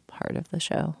real heart of the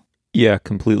show. Yeah,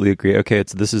 completely agree. Okay,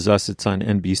 it's This Is Us. It's on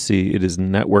NBC. It is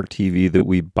network TV that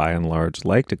we, by and large,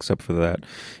 liked, except for that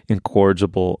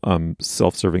incorrigible,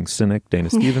 self-serving cynic, Dana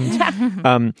Stevens.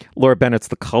 Laura Bennett's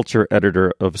the culture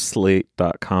editor of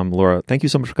Slate.com. Laura, thank you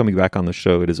so much for coming back on the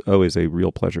show. It is always a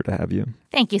real pleasure to have you.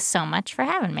 Thank you so much for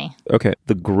having me. Okay,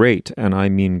 the great, and I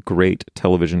mean great,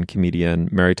 television comedian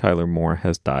Mary Tyler Moore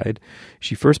has died.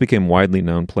 She first became widely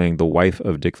known playing the wife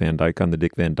of Dick Van Dyke on The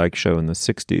Dick Van Dyke Show in the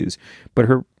 60s, but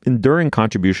her enduring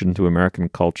contribution to American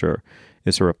culture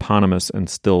is her eponymous and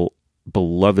still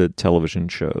beloved television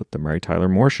show, The Mary Tyler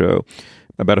Moore Show,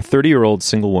 about a 30-year-old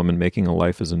single woman making a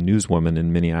life as a newswoman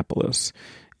in Minneapolis.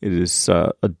 It is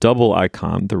a double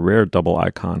icon, the rare double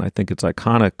icon. I think it's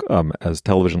iconic as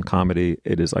television comedy.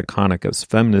 It is iconic as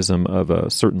feminism of a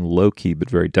certain low-key but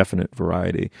very definite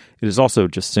variety. It is also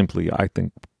just simply, I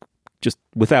think, just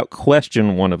without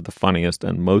question, one of the funniest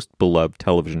and most beloved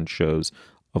television shows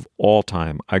of all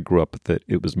time. I grew up with it.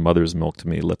 It was mother's milk to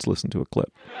me. Let's listen to a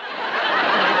clip.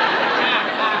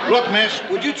 Look, miss,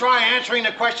 would you try answering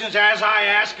the questions as I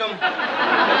ask them?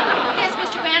 Yes,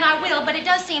 Mr. Grant, I will, but it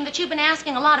does seem that you've been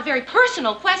asking a lot of very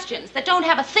personal questions that don't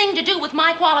have a thing to do with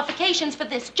my qualifications for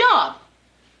this job.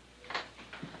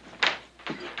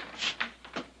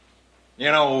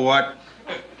 You know what?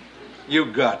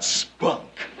 You got spunk.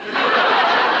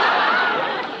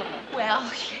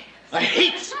 Well, I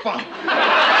hate spunk.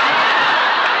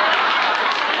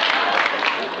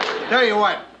 Tell you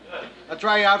what, I'll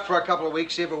try you out for a couple of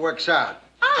weeks, see if it works out.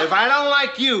 Oh. If I don't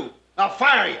like you, I'll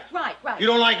fire you. Right. You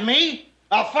don't like me?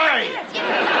 I'll fire you. Yes.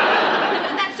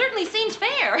 That certainly hardly seems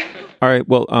fair. All right.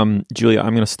 Well, Julia,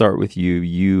 I'm going to start with you.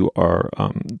 You are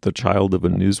the child of a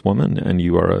newswoman, and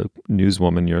you are a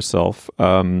newswoman yourself.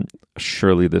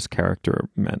 Surely this character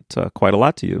meant quite a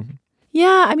lot to you.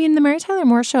 Yeah, I mean, the Mary Tyler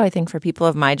Moore Show, I think for people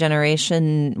of my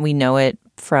generation, we know it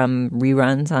from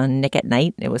reruns on Nick at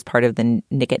Night. It was part of the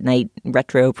Nick at Night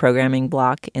retro programming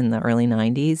block in the early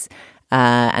 90s.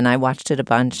 And I watched it a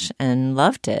bunch and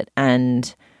loved it.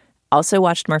 And also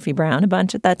watched Murphy Brown a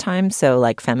bunch at that time. So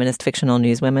like feminist fictional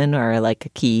newswomen are like a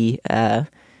key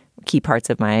parts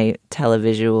of my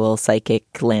televisual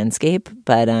psychic landscape.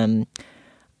 But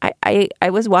I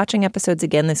was watching episodes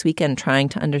again this weekend trying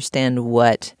to understand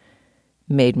what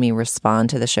made me respond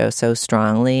to the show so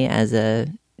strongly as a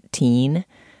teen.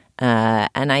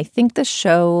 And I think the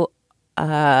show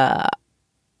offered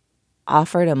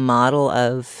a model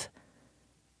of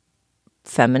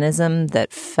feminism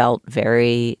that felt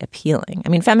very appealing. I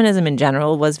mean, feminism in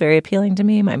general was very appealing to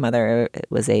me. My mother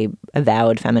was a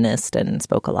avowed feminist and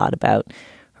spoke a lot about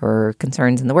her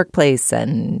concerns in the workplace.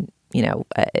 And, you know,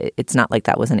 it's not like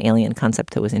that was an alien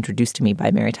concept that was introduced to me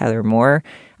by Mary Tyler Moore.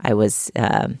 I was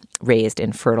raised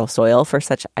in fertile soil for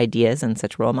such ideas and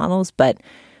such role models. But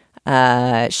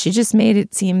she just made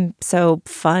it seem so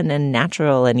fun and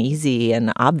natural and easy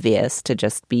and obvious to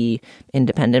just be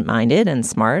independent-minded and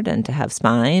smart and to have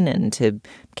spine and to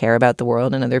care about the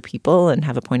world and other people and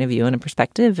have a point of view and a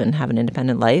perspective and have an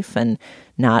independent life and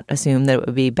not assume that it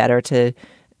would be better to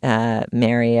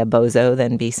marry a bozo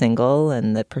than be single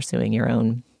and that pursuing your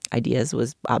own ideas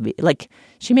was obvious. Like,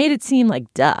 she made it seem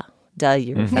like, duh,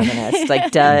 you're a feminist.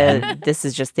 Like, duh, this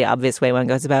is just the obvious way one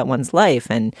goes about one's life.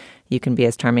 And you can be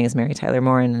as charming as Mary Tyler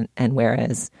Moore and wear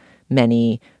as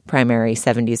many primary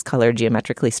 70s colored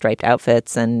geometrically striped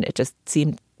outfits. And it just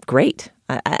seemed great.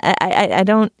 I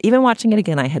don't, even watching it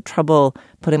again, I had trouble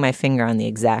putting my finger on the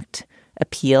exact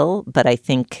appeal. But I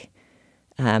think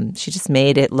she just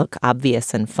made it look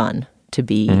obvious and fun to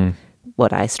be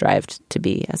what I strived to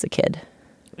be as a kid.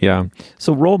 Yeah.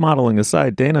 So role modeling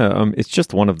aside, Dana, it's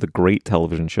just one of the great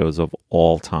television shows of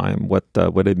all time. What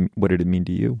did it mean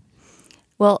to you?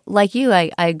 Well, like you,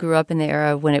 I grew up in the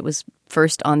era when it was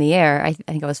first on the air. I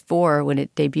think I was 4 when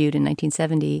it debuted in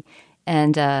 1970,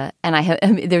 and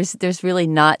there's really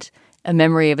not a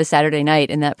memory of a Saturday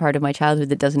night in that part of my childhood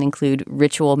that doesn't include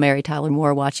ritual Mary Tyler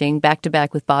Moore watching back to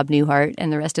back with Bob Newhart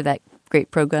and the rest of that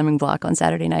great programming block on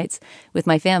Saturday nights with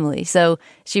my family. So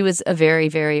she was a very,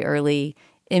 very early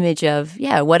image of,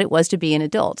 what it was to be an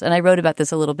adult. And I wrote about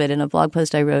this a little bit in a blog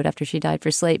post I wrote after she died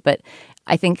for Slate. But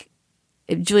I think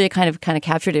Julia kind of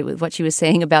captured it with what she was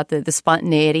saying about the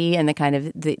spontaneity and the kind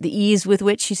of the ease with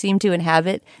which she seemed to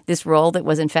inhabit this role that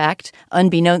was, in fact,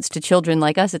 unbeknownst to children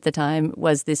like us at the time,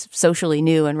 was this socially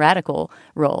new and radical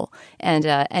role. And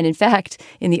in fact,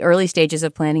 in the early stages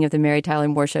of planning of the Mary Tyler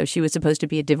Moore Show, she was supposed to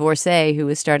be a divorcee who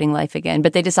was starting life again.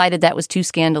 But they decided that was too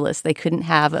scandalous. They couldn't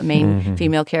have a main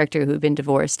female character who had been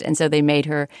divorced. And so they made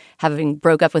her having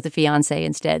broke up with a fiancé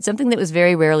instead, something that was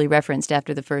very rarely referenced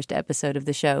after the first episode of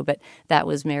the show. But that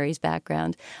was Mary's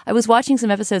background. I was watching some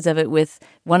episodes of it with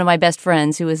one of my best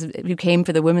friends who came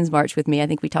for the Women's March with me. I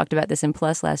think we talked about this in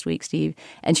Plus last week, Steve.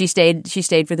 And she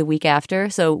stayed for the week after.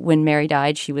 So when Mary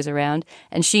died, she was around.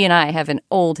 And she and I have an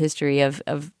old history of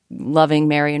loving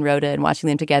Mary and Rhoda and watching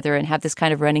them together and have this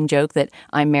kind of running joke that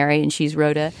I'm Mary and she's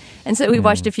Rhoda. And so we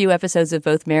watched a few episodes of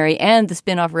both Mary and the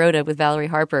spin-off Rhoda with Valerie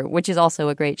Harper, which is also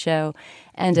a great show.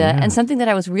 And something that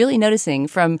I was really noticing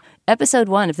from episode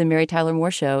 1 of the Mary Tyler Moore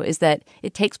Show is that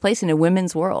it takes place in a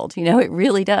women's world. You know, it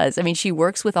really does. I mean, she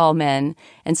works with all men.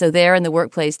 And so there in the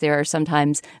workplace, there are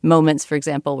sometimes moments, for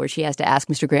example, where she has to ask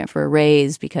Mr. Grant for a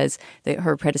raise because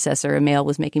her predecessor, a male,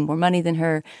 was making more money than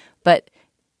her. But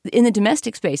in the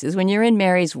domestic spaces, when you're in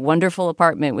Mary's wonderful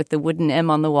apartment with the wooden M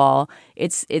on the wall,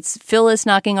 it's Phyllis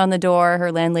knocking on the door,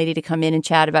 her landlady, to come in and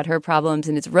chat about her problems,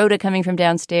 and it's Rhoda coming from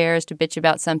downstairs to bitch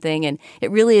about something, and it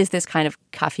really is this kind of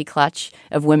coffee clutch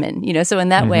of women, you know. So in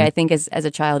that way, I think as a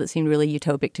child, it seemed really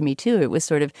utopic to me too. It was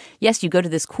sort of, yes, you go to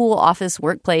this cool office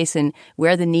workplace and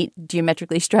wear the neat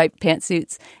geometrically striped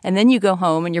pantsuits, and then you go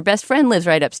home and your best friend lives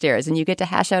right upstairs, and you get to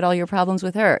hash out all your problems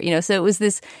with her, you know. So it was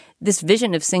this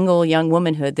vision of single young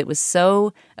womanhood that was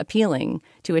so appealing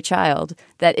to a child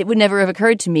that it would never have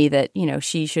occurred to me that, you know,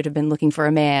 she should have been looking for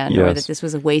a man or that this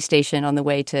was a way station on the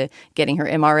way to getting her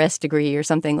MRS degree or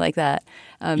something like that.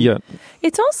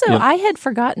 It's also, I had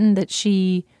forgotten that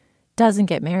she doesn't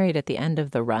get married at the end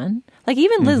of the run. Like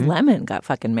even Liz Lemon got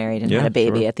fucking married and had a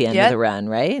baby at the end of the run,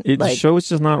 right? The show is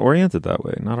just not oriented that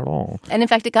way, not at all. And in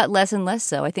fact, it got less and less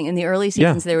so. I think in the early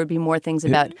seasons there would be more things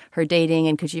about her dating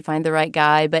and could she find the right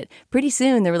guy. But pretty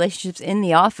soon the relationships in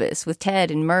the office with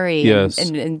Ted and Murray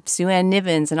and Sue Ann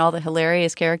Nivens and all the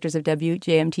hilarious characters of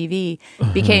WJM-TV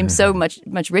became so much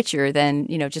richer than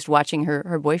just watching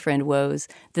her boyfriend woes.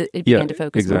 It began to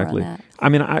focus more on that. I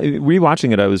mean,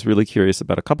 rewatching it, I was really curious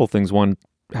about a couple things. One,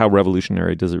 how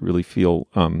revolutionary does it really feel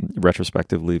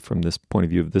retrospectively from this point of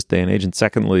view of this day and age? And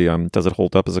secondly, does it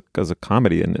hold up as a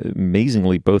comedy? And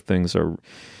amazingly, both things are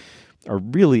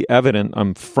really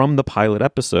evident from the pilot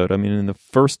episode. I mean, in the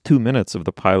first 2 minutes of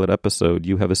the pilot episode,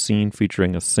 you have a scene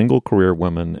featuring a single career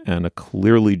woman and a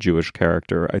clearly Jewish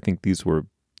character. I think these were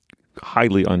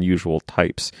highly unusual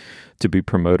types to be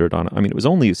promoted on. I mean, it was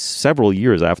only several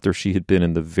years after she had been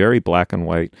in the very black and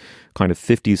white kind of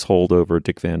 50s holdover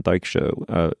Dick Van Dyke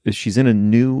Show. She's in a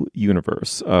new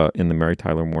universe in the Mary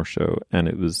Tyler Moore Show, and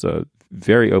it was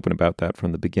very open about that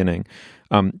from the beginning.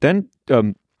 Then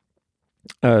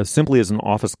simply as an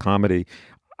office comedy,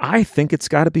 I think it's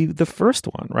got to be the first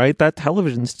one, right? That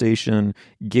television station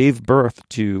gave birth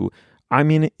to, I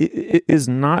mean, it is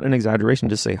not an exaggeration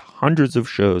to say hundreds of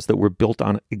shows that were built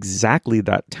on exactly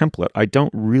that template. I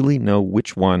don't really know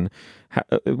which one,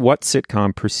 what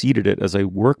sitcom preceded it as a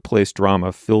workplace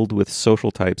drama filled with social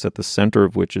types at the center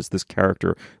of which is this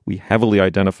character we heavily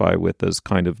identify with as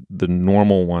kind of the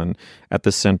normal one at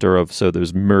the center of, so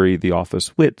there's Murray, the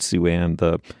office wit, Sue Ann,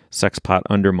 the sexpot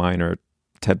underminer,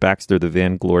 Ted Baxter, the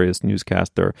vainglorious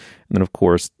newscaster, and then of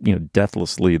course,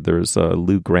 deathlessly, there's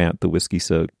Lou Grant, the whiskey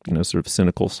sort of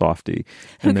cynical softy.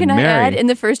 Who can I add? In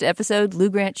the first episode,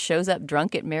 Lou Grant shows up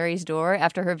drunk at Mary's door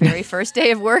after her very first day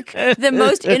of work. The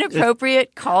most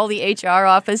inappropriate call the HR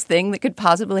office thing that could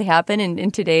possibly happen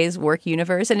in today's work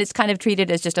universe, and it's kind of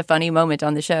treated as just a funny moment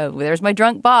on the show. There's my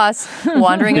drunk boss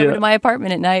wandering over to my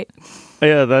apartment at night.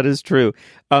 Yeah, that is true.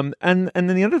 And then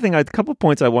the other thing, a couple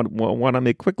points I want to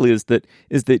make quickly is that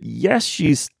yes,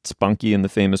 she's spunky in the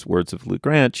famous words of Lou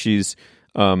Grant. She's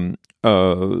cheerful,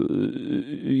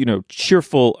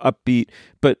 upbeat.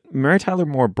 But Mary Tyler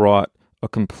Moore brought a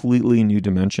completely new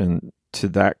dimension to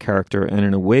that character, and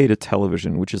in a way to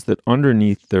television, which is that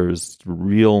underneath there's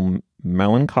real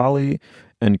melancholy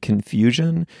and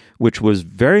confusion, which was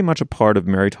very much a part of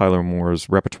Mary Tyler Moore's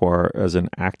repertoire as an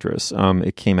actress.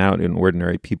 It came out in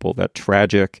Ordinary People, that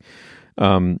tragic,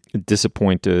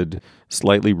 disappointed,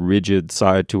 slightly rigid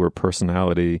side to her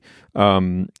personality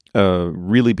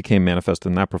really became manifest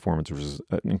in that performance, which was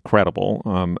incredible.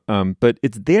 But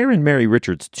it's there in Mary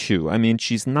Richards, too. I mean,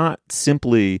 she's not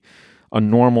simply a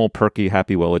normal, perky,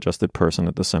 happy, well-adjusted person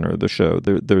at the center of the show.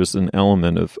 There's an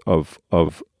element of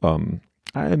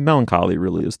melancholy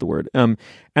really is the word. And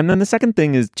then the second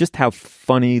thing is just how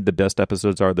funny the best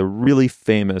episodes are. The really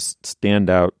famous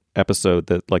standout episode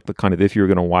that, like, the kind of, if you're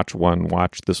going to watch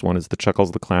this one, is the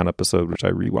Chuckles the Clown episode, which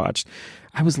I rewatched.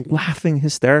 I was laughing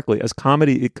hysterically. As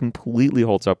comedy, it completely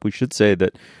holds up. We should say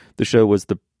that the show was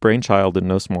the brainchild in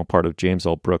no small part of James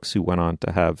L. Brooks, who went on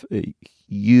to have a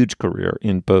huge career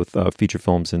in both feature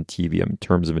films and TV. In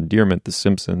terms of endearment, The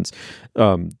Simpsons,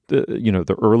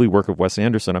 the early work of Wes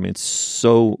Anderson. I mean,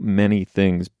 so many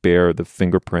things bear the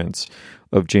fingerprints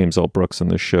of James L. Brooks,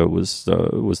 and the show was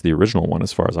the original one,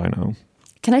 as far as I know.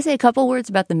 Can I say a couple words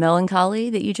about the melancholy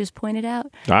that you just pointed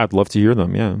out? I'd love to hear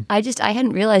them, yeah. I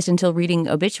hadn't realized until reading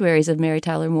obituaries of Mary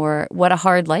Tyler Moore what a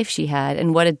hard life she had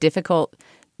and what a difficult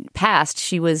past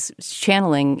she was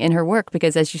channeling in her work,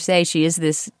 because, as you say, she is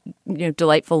this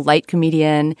delightful light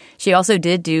comedian. She also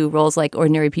did do roles like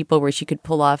Ordinary People, where she could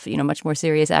pull off much more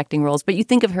serious acting roles. But you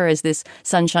think of her as this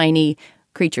sunshiny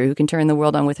creature who can turn the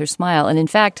world on with her smile. And in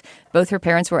fact, both her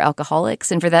parents were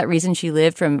alcoholics, and for that reason she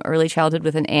lived from early childhood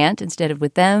with an aunt instead of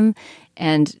with them.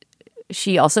 And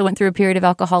she also went through a period of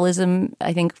alcoholism,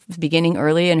 I think, beginning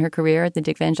early in her career at the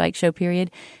Dick Van Dyke Show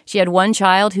period. She had one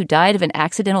child who died of an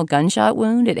accidental gunshot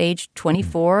wound at age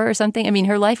 24 or something. I mean,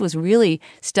 her life was really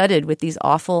studded with these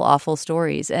awful, awful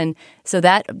stories. And so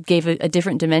that gave a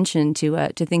different dimension to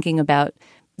thinking about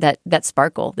that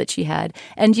sparkle that she had.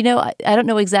 And, I don't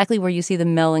know exactly where you see the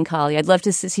melancholy. I'd love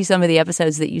to see some of the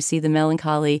episodes that you see the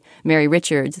melancholy Mary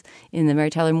Richards in the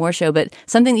Mary Tyler Moore Show, but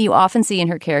something that you often see in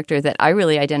her character that I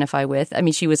really identify with. I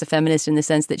mean, she was a feminist in the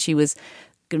sense that she was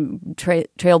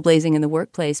trailblazing in the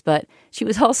workplace, but she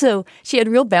had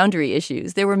real boundary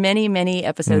issues. There were many, many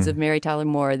episodes of Mary Tyler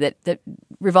Moore that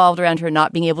revolved around her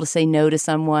not being able to say no to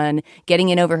someone, getting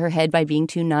in over her head by being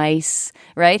too nice,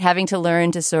 right? Having to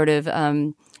learn to sort of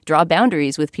draw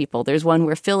boundaries with people. There's one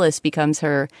where Phyllis becomes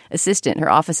her assistant, her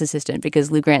office assistant,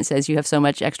 because Lou Grant says, you have so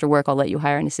much extra work, I'll let you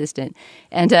hire an assistant.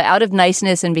 And out of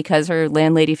niceness and because her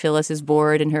landlady Phyllis is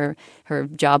bored in her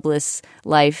jobless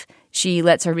life, she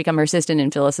lets her become her assistant,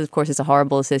 and Phyllis, of course, is a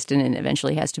horrible assistant and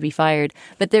eventually has to be fired.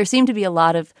 But there seemed to be a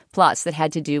lot of plots that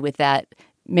had to do with that.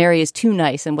 Mary is too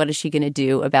nice, and what is she going to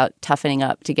do about toughening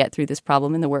up to get through this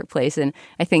problem in the workplace? And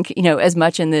I think, as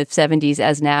much in the 70s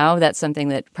as now, that's something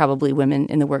that probably women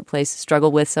in the workplace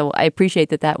struggle with. So I appreciate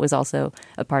that was also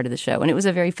a part of the show. And it was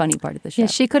a very funny part of the show. Yeah,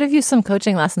 she could have used some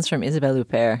coaching lessons from Isabelle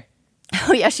Huppert.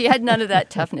 Oh, yeah, she had none of that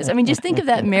toughness. I mean, just think of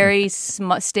that Mary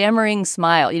stammering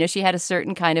smile. She had a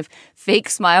certain kind of fake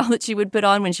smile that she would put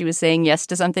on when she was saying yes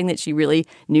to something that she really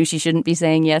knew she shouldn't be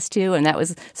saying yes to. And that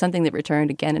was something that returned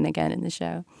again and again in the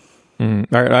show.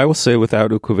 I will say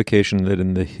without equivocation that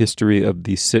in the history of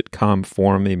the sitcom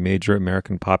form, a major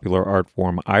American popular art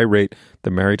form, I rate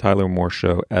the Mary Tyler Moore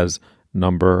Show as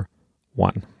number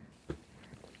 1.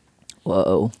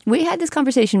 Whoa. We had this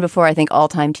conversation before, I think,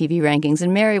 all-time TV rankings,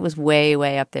 and Mary was way,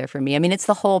 way up there for me. I mean, it's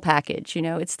the whole package,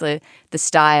 It's the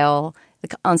style,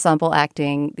 the ensemble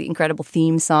acting, the incredible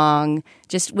theme song.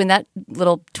 Just when that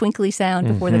little twinkly sound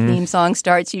before the theme song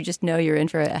starts, you just know you're in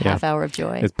for a half hour of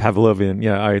joy. It's Pavlovian.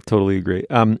 Yeah, I totally agree.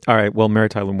 All right, well, Mary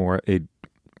Tyler Moore,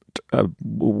 a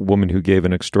woman who gave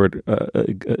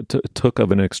took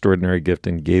of an extraordinary gift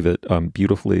and gave it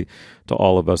beautifully to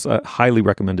all of us. Highly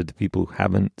recommended to people who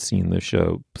haven't seen the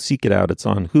show. Seek it out. It's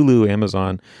on Hulu,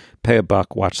 Amazon. Pay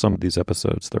 $1, watch some of these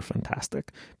episodes. They're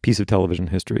fantastic. Piece of television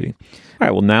history. All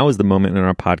right, well, now is the moment in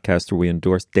our podcast where we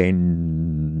endorse Dana.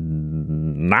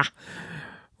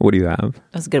 What do you have?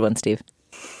 That was a good one, Steve.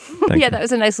 Yeah, that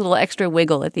was a nice little extra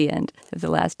wiggle at the end of the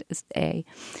last A.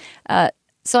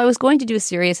 So I was going to do a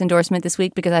serious endorsement this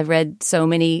week because I've read so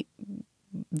many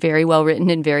very well-written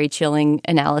and very chilling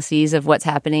analyses of what's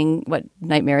happening, what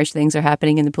nightmarish things are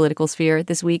happening in the political sphere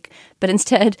this week. But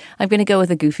instead, I'm going to go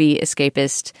with a goofy,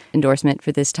 escapist endorsement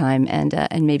for this time and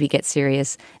maybe get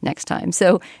serious next time.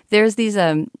 So there's these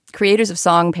creators of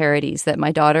song parodies that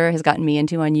my daughter has gotten me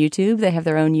into on YouTube. They have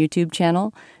their own YouTube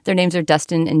channel. Their names are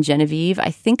Dustin and Genevieve. I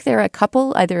think they're a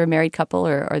couple, either a married couple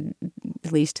or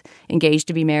at least engaged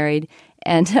to be married.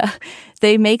 And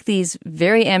they make these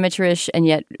very amateurish and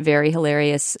yet very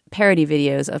hilarious parody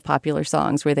videos of popular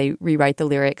songs where they rewrite the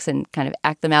lyrics and kind of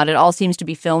act them out. It all seems to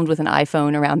be filmed with an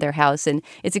iPhone around their house. And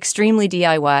it's extremely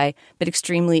DIY, but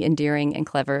extremely endearing and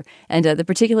clever. And the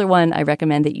particular one I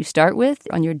recommend that you start with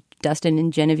on your Dustin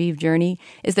and Genevieve journey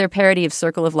is their parody of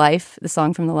Circle of Life, the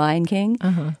song from The Lion King,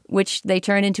 which they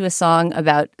turn into a song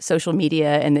about social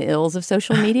media and the ills of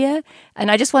social media.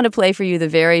 And I just want to play for you the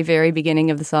very, very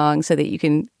beginning of the song so that you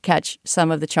can catch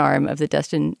some of the charm of the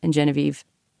Dustin and Genevieve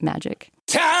magic.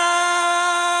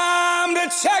 Time to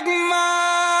check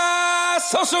my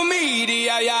social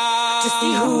media, yeah. To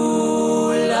see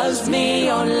who loves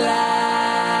me online.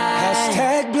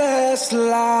 Hashtag blessed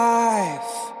life.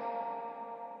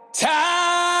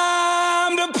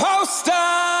 Time to post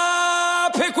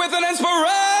a pic with an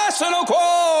inspirational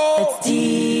quote. It's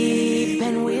deep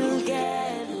and we'll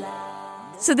get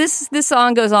lost. So this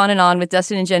song goes on and on with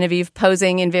Dustin and Genevieve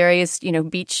posing in various,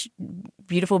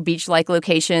 beautiful beach-like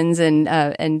locations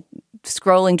and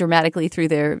scrolling dramatically through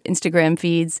their Instagram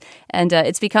feeds. And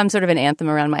it's become sort of an anthem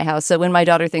around my house. So when my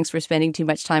daughter thinks we're spending too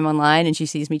much time online and she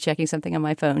sees me checking something on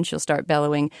my phone, she'll start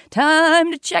bellowing,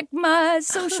 "Time to check my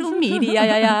social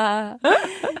media."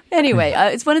 Anyway,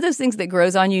 it's one of those things that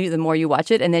grows on you the more you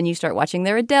watch it. And then you start watching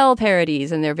their Adele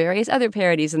parodies and their various other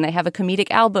parodies. And they have a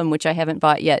comedic album, which I haven't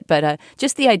bought yet. But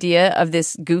just the idea of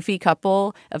this goofy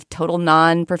couple of total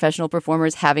non-professional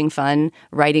performers having fun,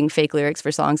 writing fake lyrics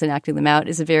for songs and acting them out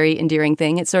is a very endearing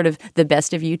thing. It's sort of the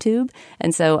best of YouTube.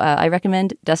 And so I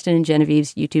recommend Dustin and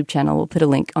Genevieve's YouTube channel. We'll put a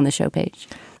link on the show page.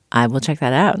 I will check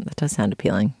that out. That does sound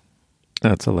appealing.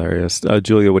 That's hilarious.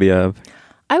 Julia, what do you have?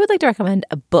 I would like to recommend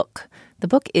a book. The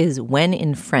book is When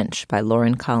in French by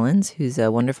Lauren Collins, who's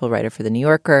a wonderful writer for The New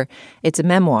Yorker. It's a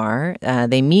memoir.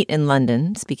 They meet in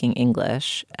London speaking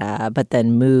English, but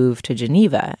then move to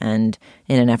Geneva. And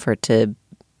in an effort to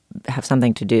have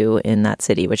something to do in that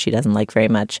city, which she doesn't like very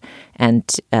much, and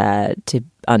to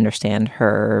understand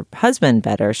her husband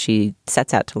better, she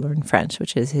sets out to learn French,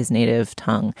 which is his native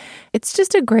tongue. It's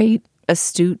just a great,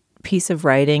 astute piece of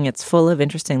writing. It's full of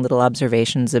interesting little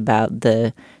observations about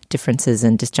the differences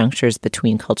and disjunctures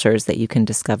between cultures that you can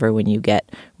discover when you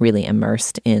get really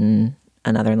immersed in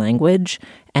another language,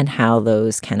 and how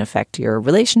those can affect your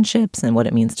relationships and what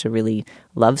it means to really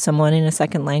love someone in a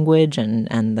second language, and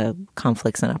the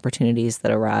conflicts and opportunities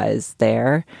that arise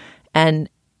there. And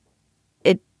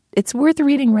it's worth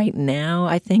reading right now,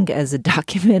 I think, as a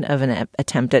document of an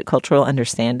attempt at cultural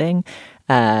understanding.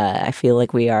 I feel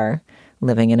like we are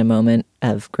living in a moment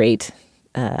of great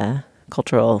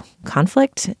cultural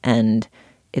conflict, and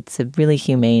it's a really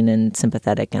humane and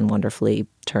sympathetic and wonderfully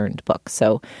turned book.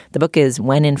 So the book is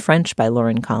When in French by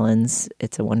Lauren Collins.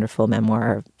 It's a wonderful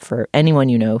memoir for anyone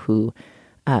you know who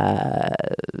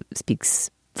speaks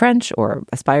French or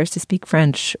aspires to speak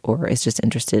French or is just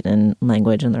interested in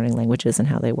language and learning languages and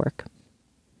how they work.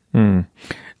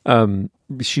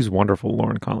 She's wonderful,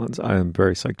 Lauren Collins. I am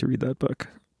very psyched to read that book.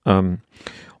 All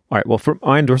right. Well, for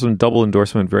my endorsement, double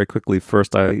endorsement, very quickly.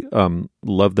 First, I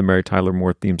love the Mary Tyler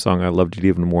Moore theme song. I loved it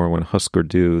even more when Husker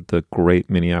Du, the great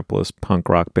Minneapolis punk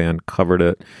rock band, covered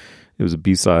it. It was a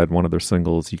B-side, one of their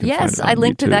singles. You can find it on I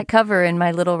linked YouTube. to that cover in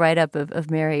my little write-up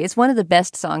of Mary. It's one of the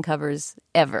best song covers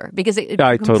ever because it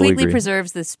completely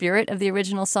preserves the spirit of the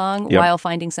original song while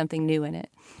finding something new in it.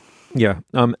 Yeah.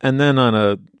 And then on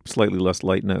a slightly less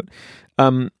light note,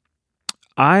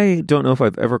 I don't know if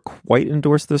I've ever quite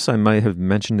endorsed this. I might have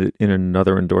mentioned it in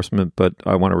another endorsement, but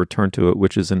I want to return to it,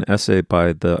 which is an essay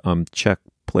by the Czech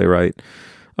playwright.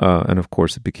 And of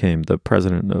course, it became the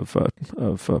president of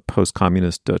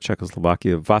post-communist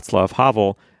Czechoslovakia, Václav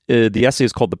Havel. The essay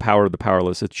is called The Power of the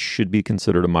Powerless. It should be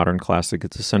considered a modern classic.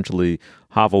 It's essentially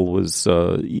Havel was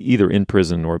either in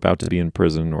prison or about to be in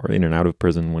prison or in and out of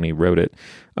prison when he wrote it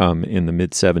in the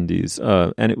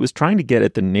mid-'70s. And it was trying to get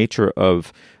at the nature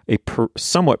of a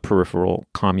somewhat peripheral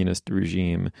communist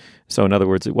regime. So in other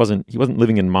words, he wasn't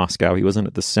living in Moscow. He wasn't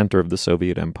at the center of the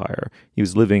Soviet Empire. He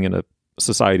was living in a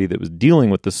society that was dealing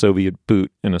with the Soviet boot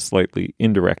in a slightly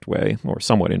indirect way, or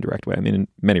somewhat indirect way. I mean, in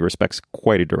many respects,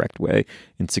 quite a direct way.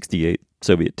 In 1968,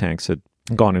 Soviet tanks had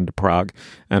gone into Prague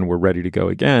and were ready to go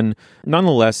again.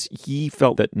 Nonetheless, he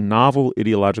felt that novel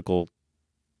ideological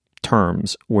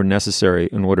terms were necessary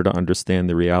in order to understand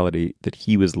the reality that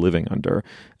he was living under.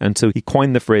 And so he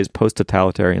coined the phrase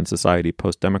post-totalitarian society,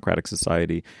 post-democratic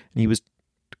society, and he was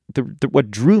what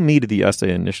drew me to the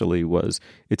essay initially was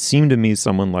it seemed to me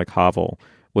someone like Havel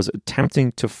was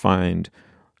attempting to find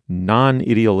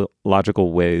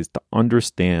non-ideological ways to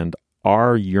understand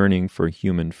our yearning for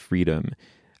human freedom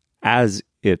as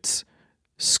it's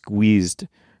squeezed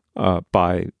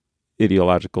by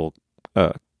ideological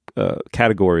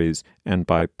categories and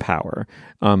by power.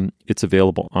 It's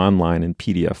available online in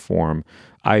PDF form.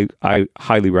 I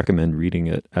highly recommend reading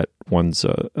it at one's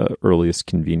earliest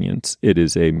convenience. It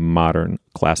is a modern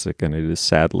classic, and it is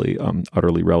sadly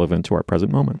utterly relevant to our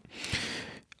present moment.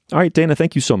 All right, Dana,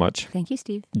 thank you so much. Thank you,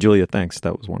 Steve. Julia, thanks.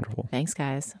 That was wonderful. Thanks,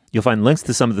 guys. You'll find links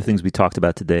to some of the things we talked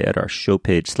about today at our show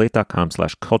page,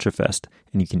 slate.com/culturefest.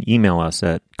 And you can email us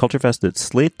at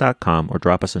culturefest@slate.com or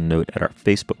drop us a note at our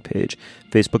Facebook page,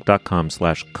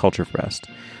 facebook.com/culturefest.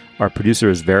 Our producer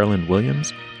is Verilyn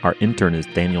Williams. Our intern is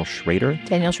Daniel Schrader.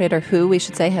 Daniel Schrader, who we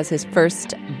should say has his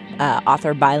first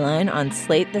author byline on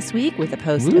Slate this week with a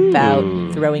post about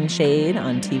throwing shade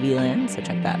on TV Land. So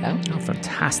check that out. Oh,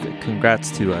 fantastic.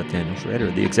 Congrats to Daniel Schrader.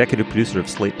 The executive producer of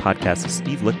Slate Podcasts is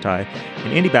Steve Lichtai,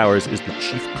 and Andy Bowers is the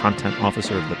chief content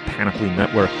officer of the Panoply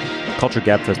Network. The Culture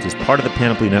Gabfest is part of the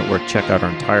Panoply Network. Check out our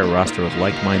entire roster of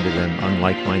like-minded and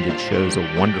unlike-minded shows, a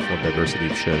wonderful diversity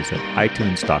of shows at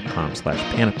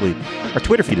itunes.com/panoply. Our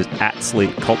Twitter feed is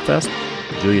 @SlateCultFest.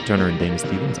 Julia Turner and Dana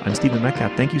Stevens. I'm Stephen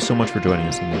Metcalf. Thank you so much for joining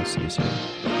us, and we'll see you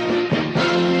soon.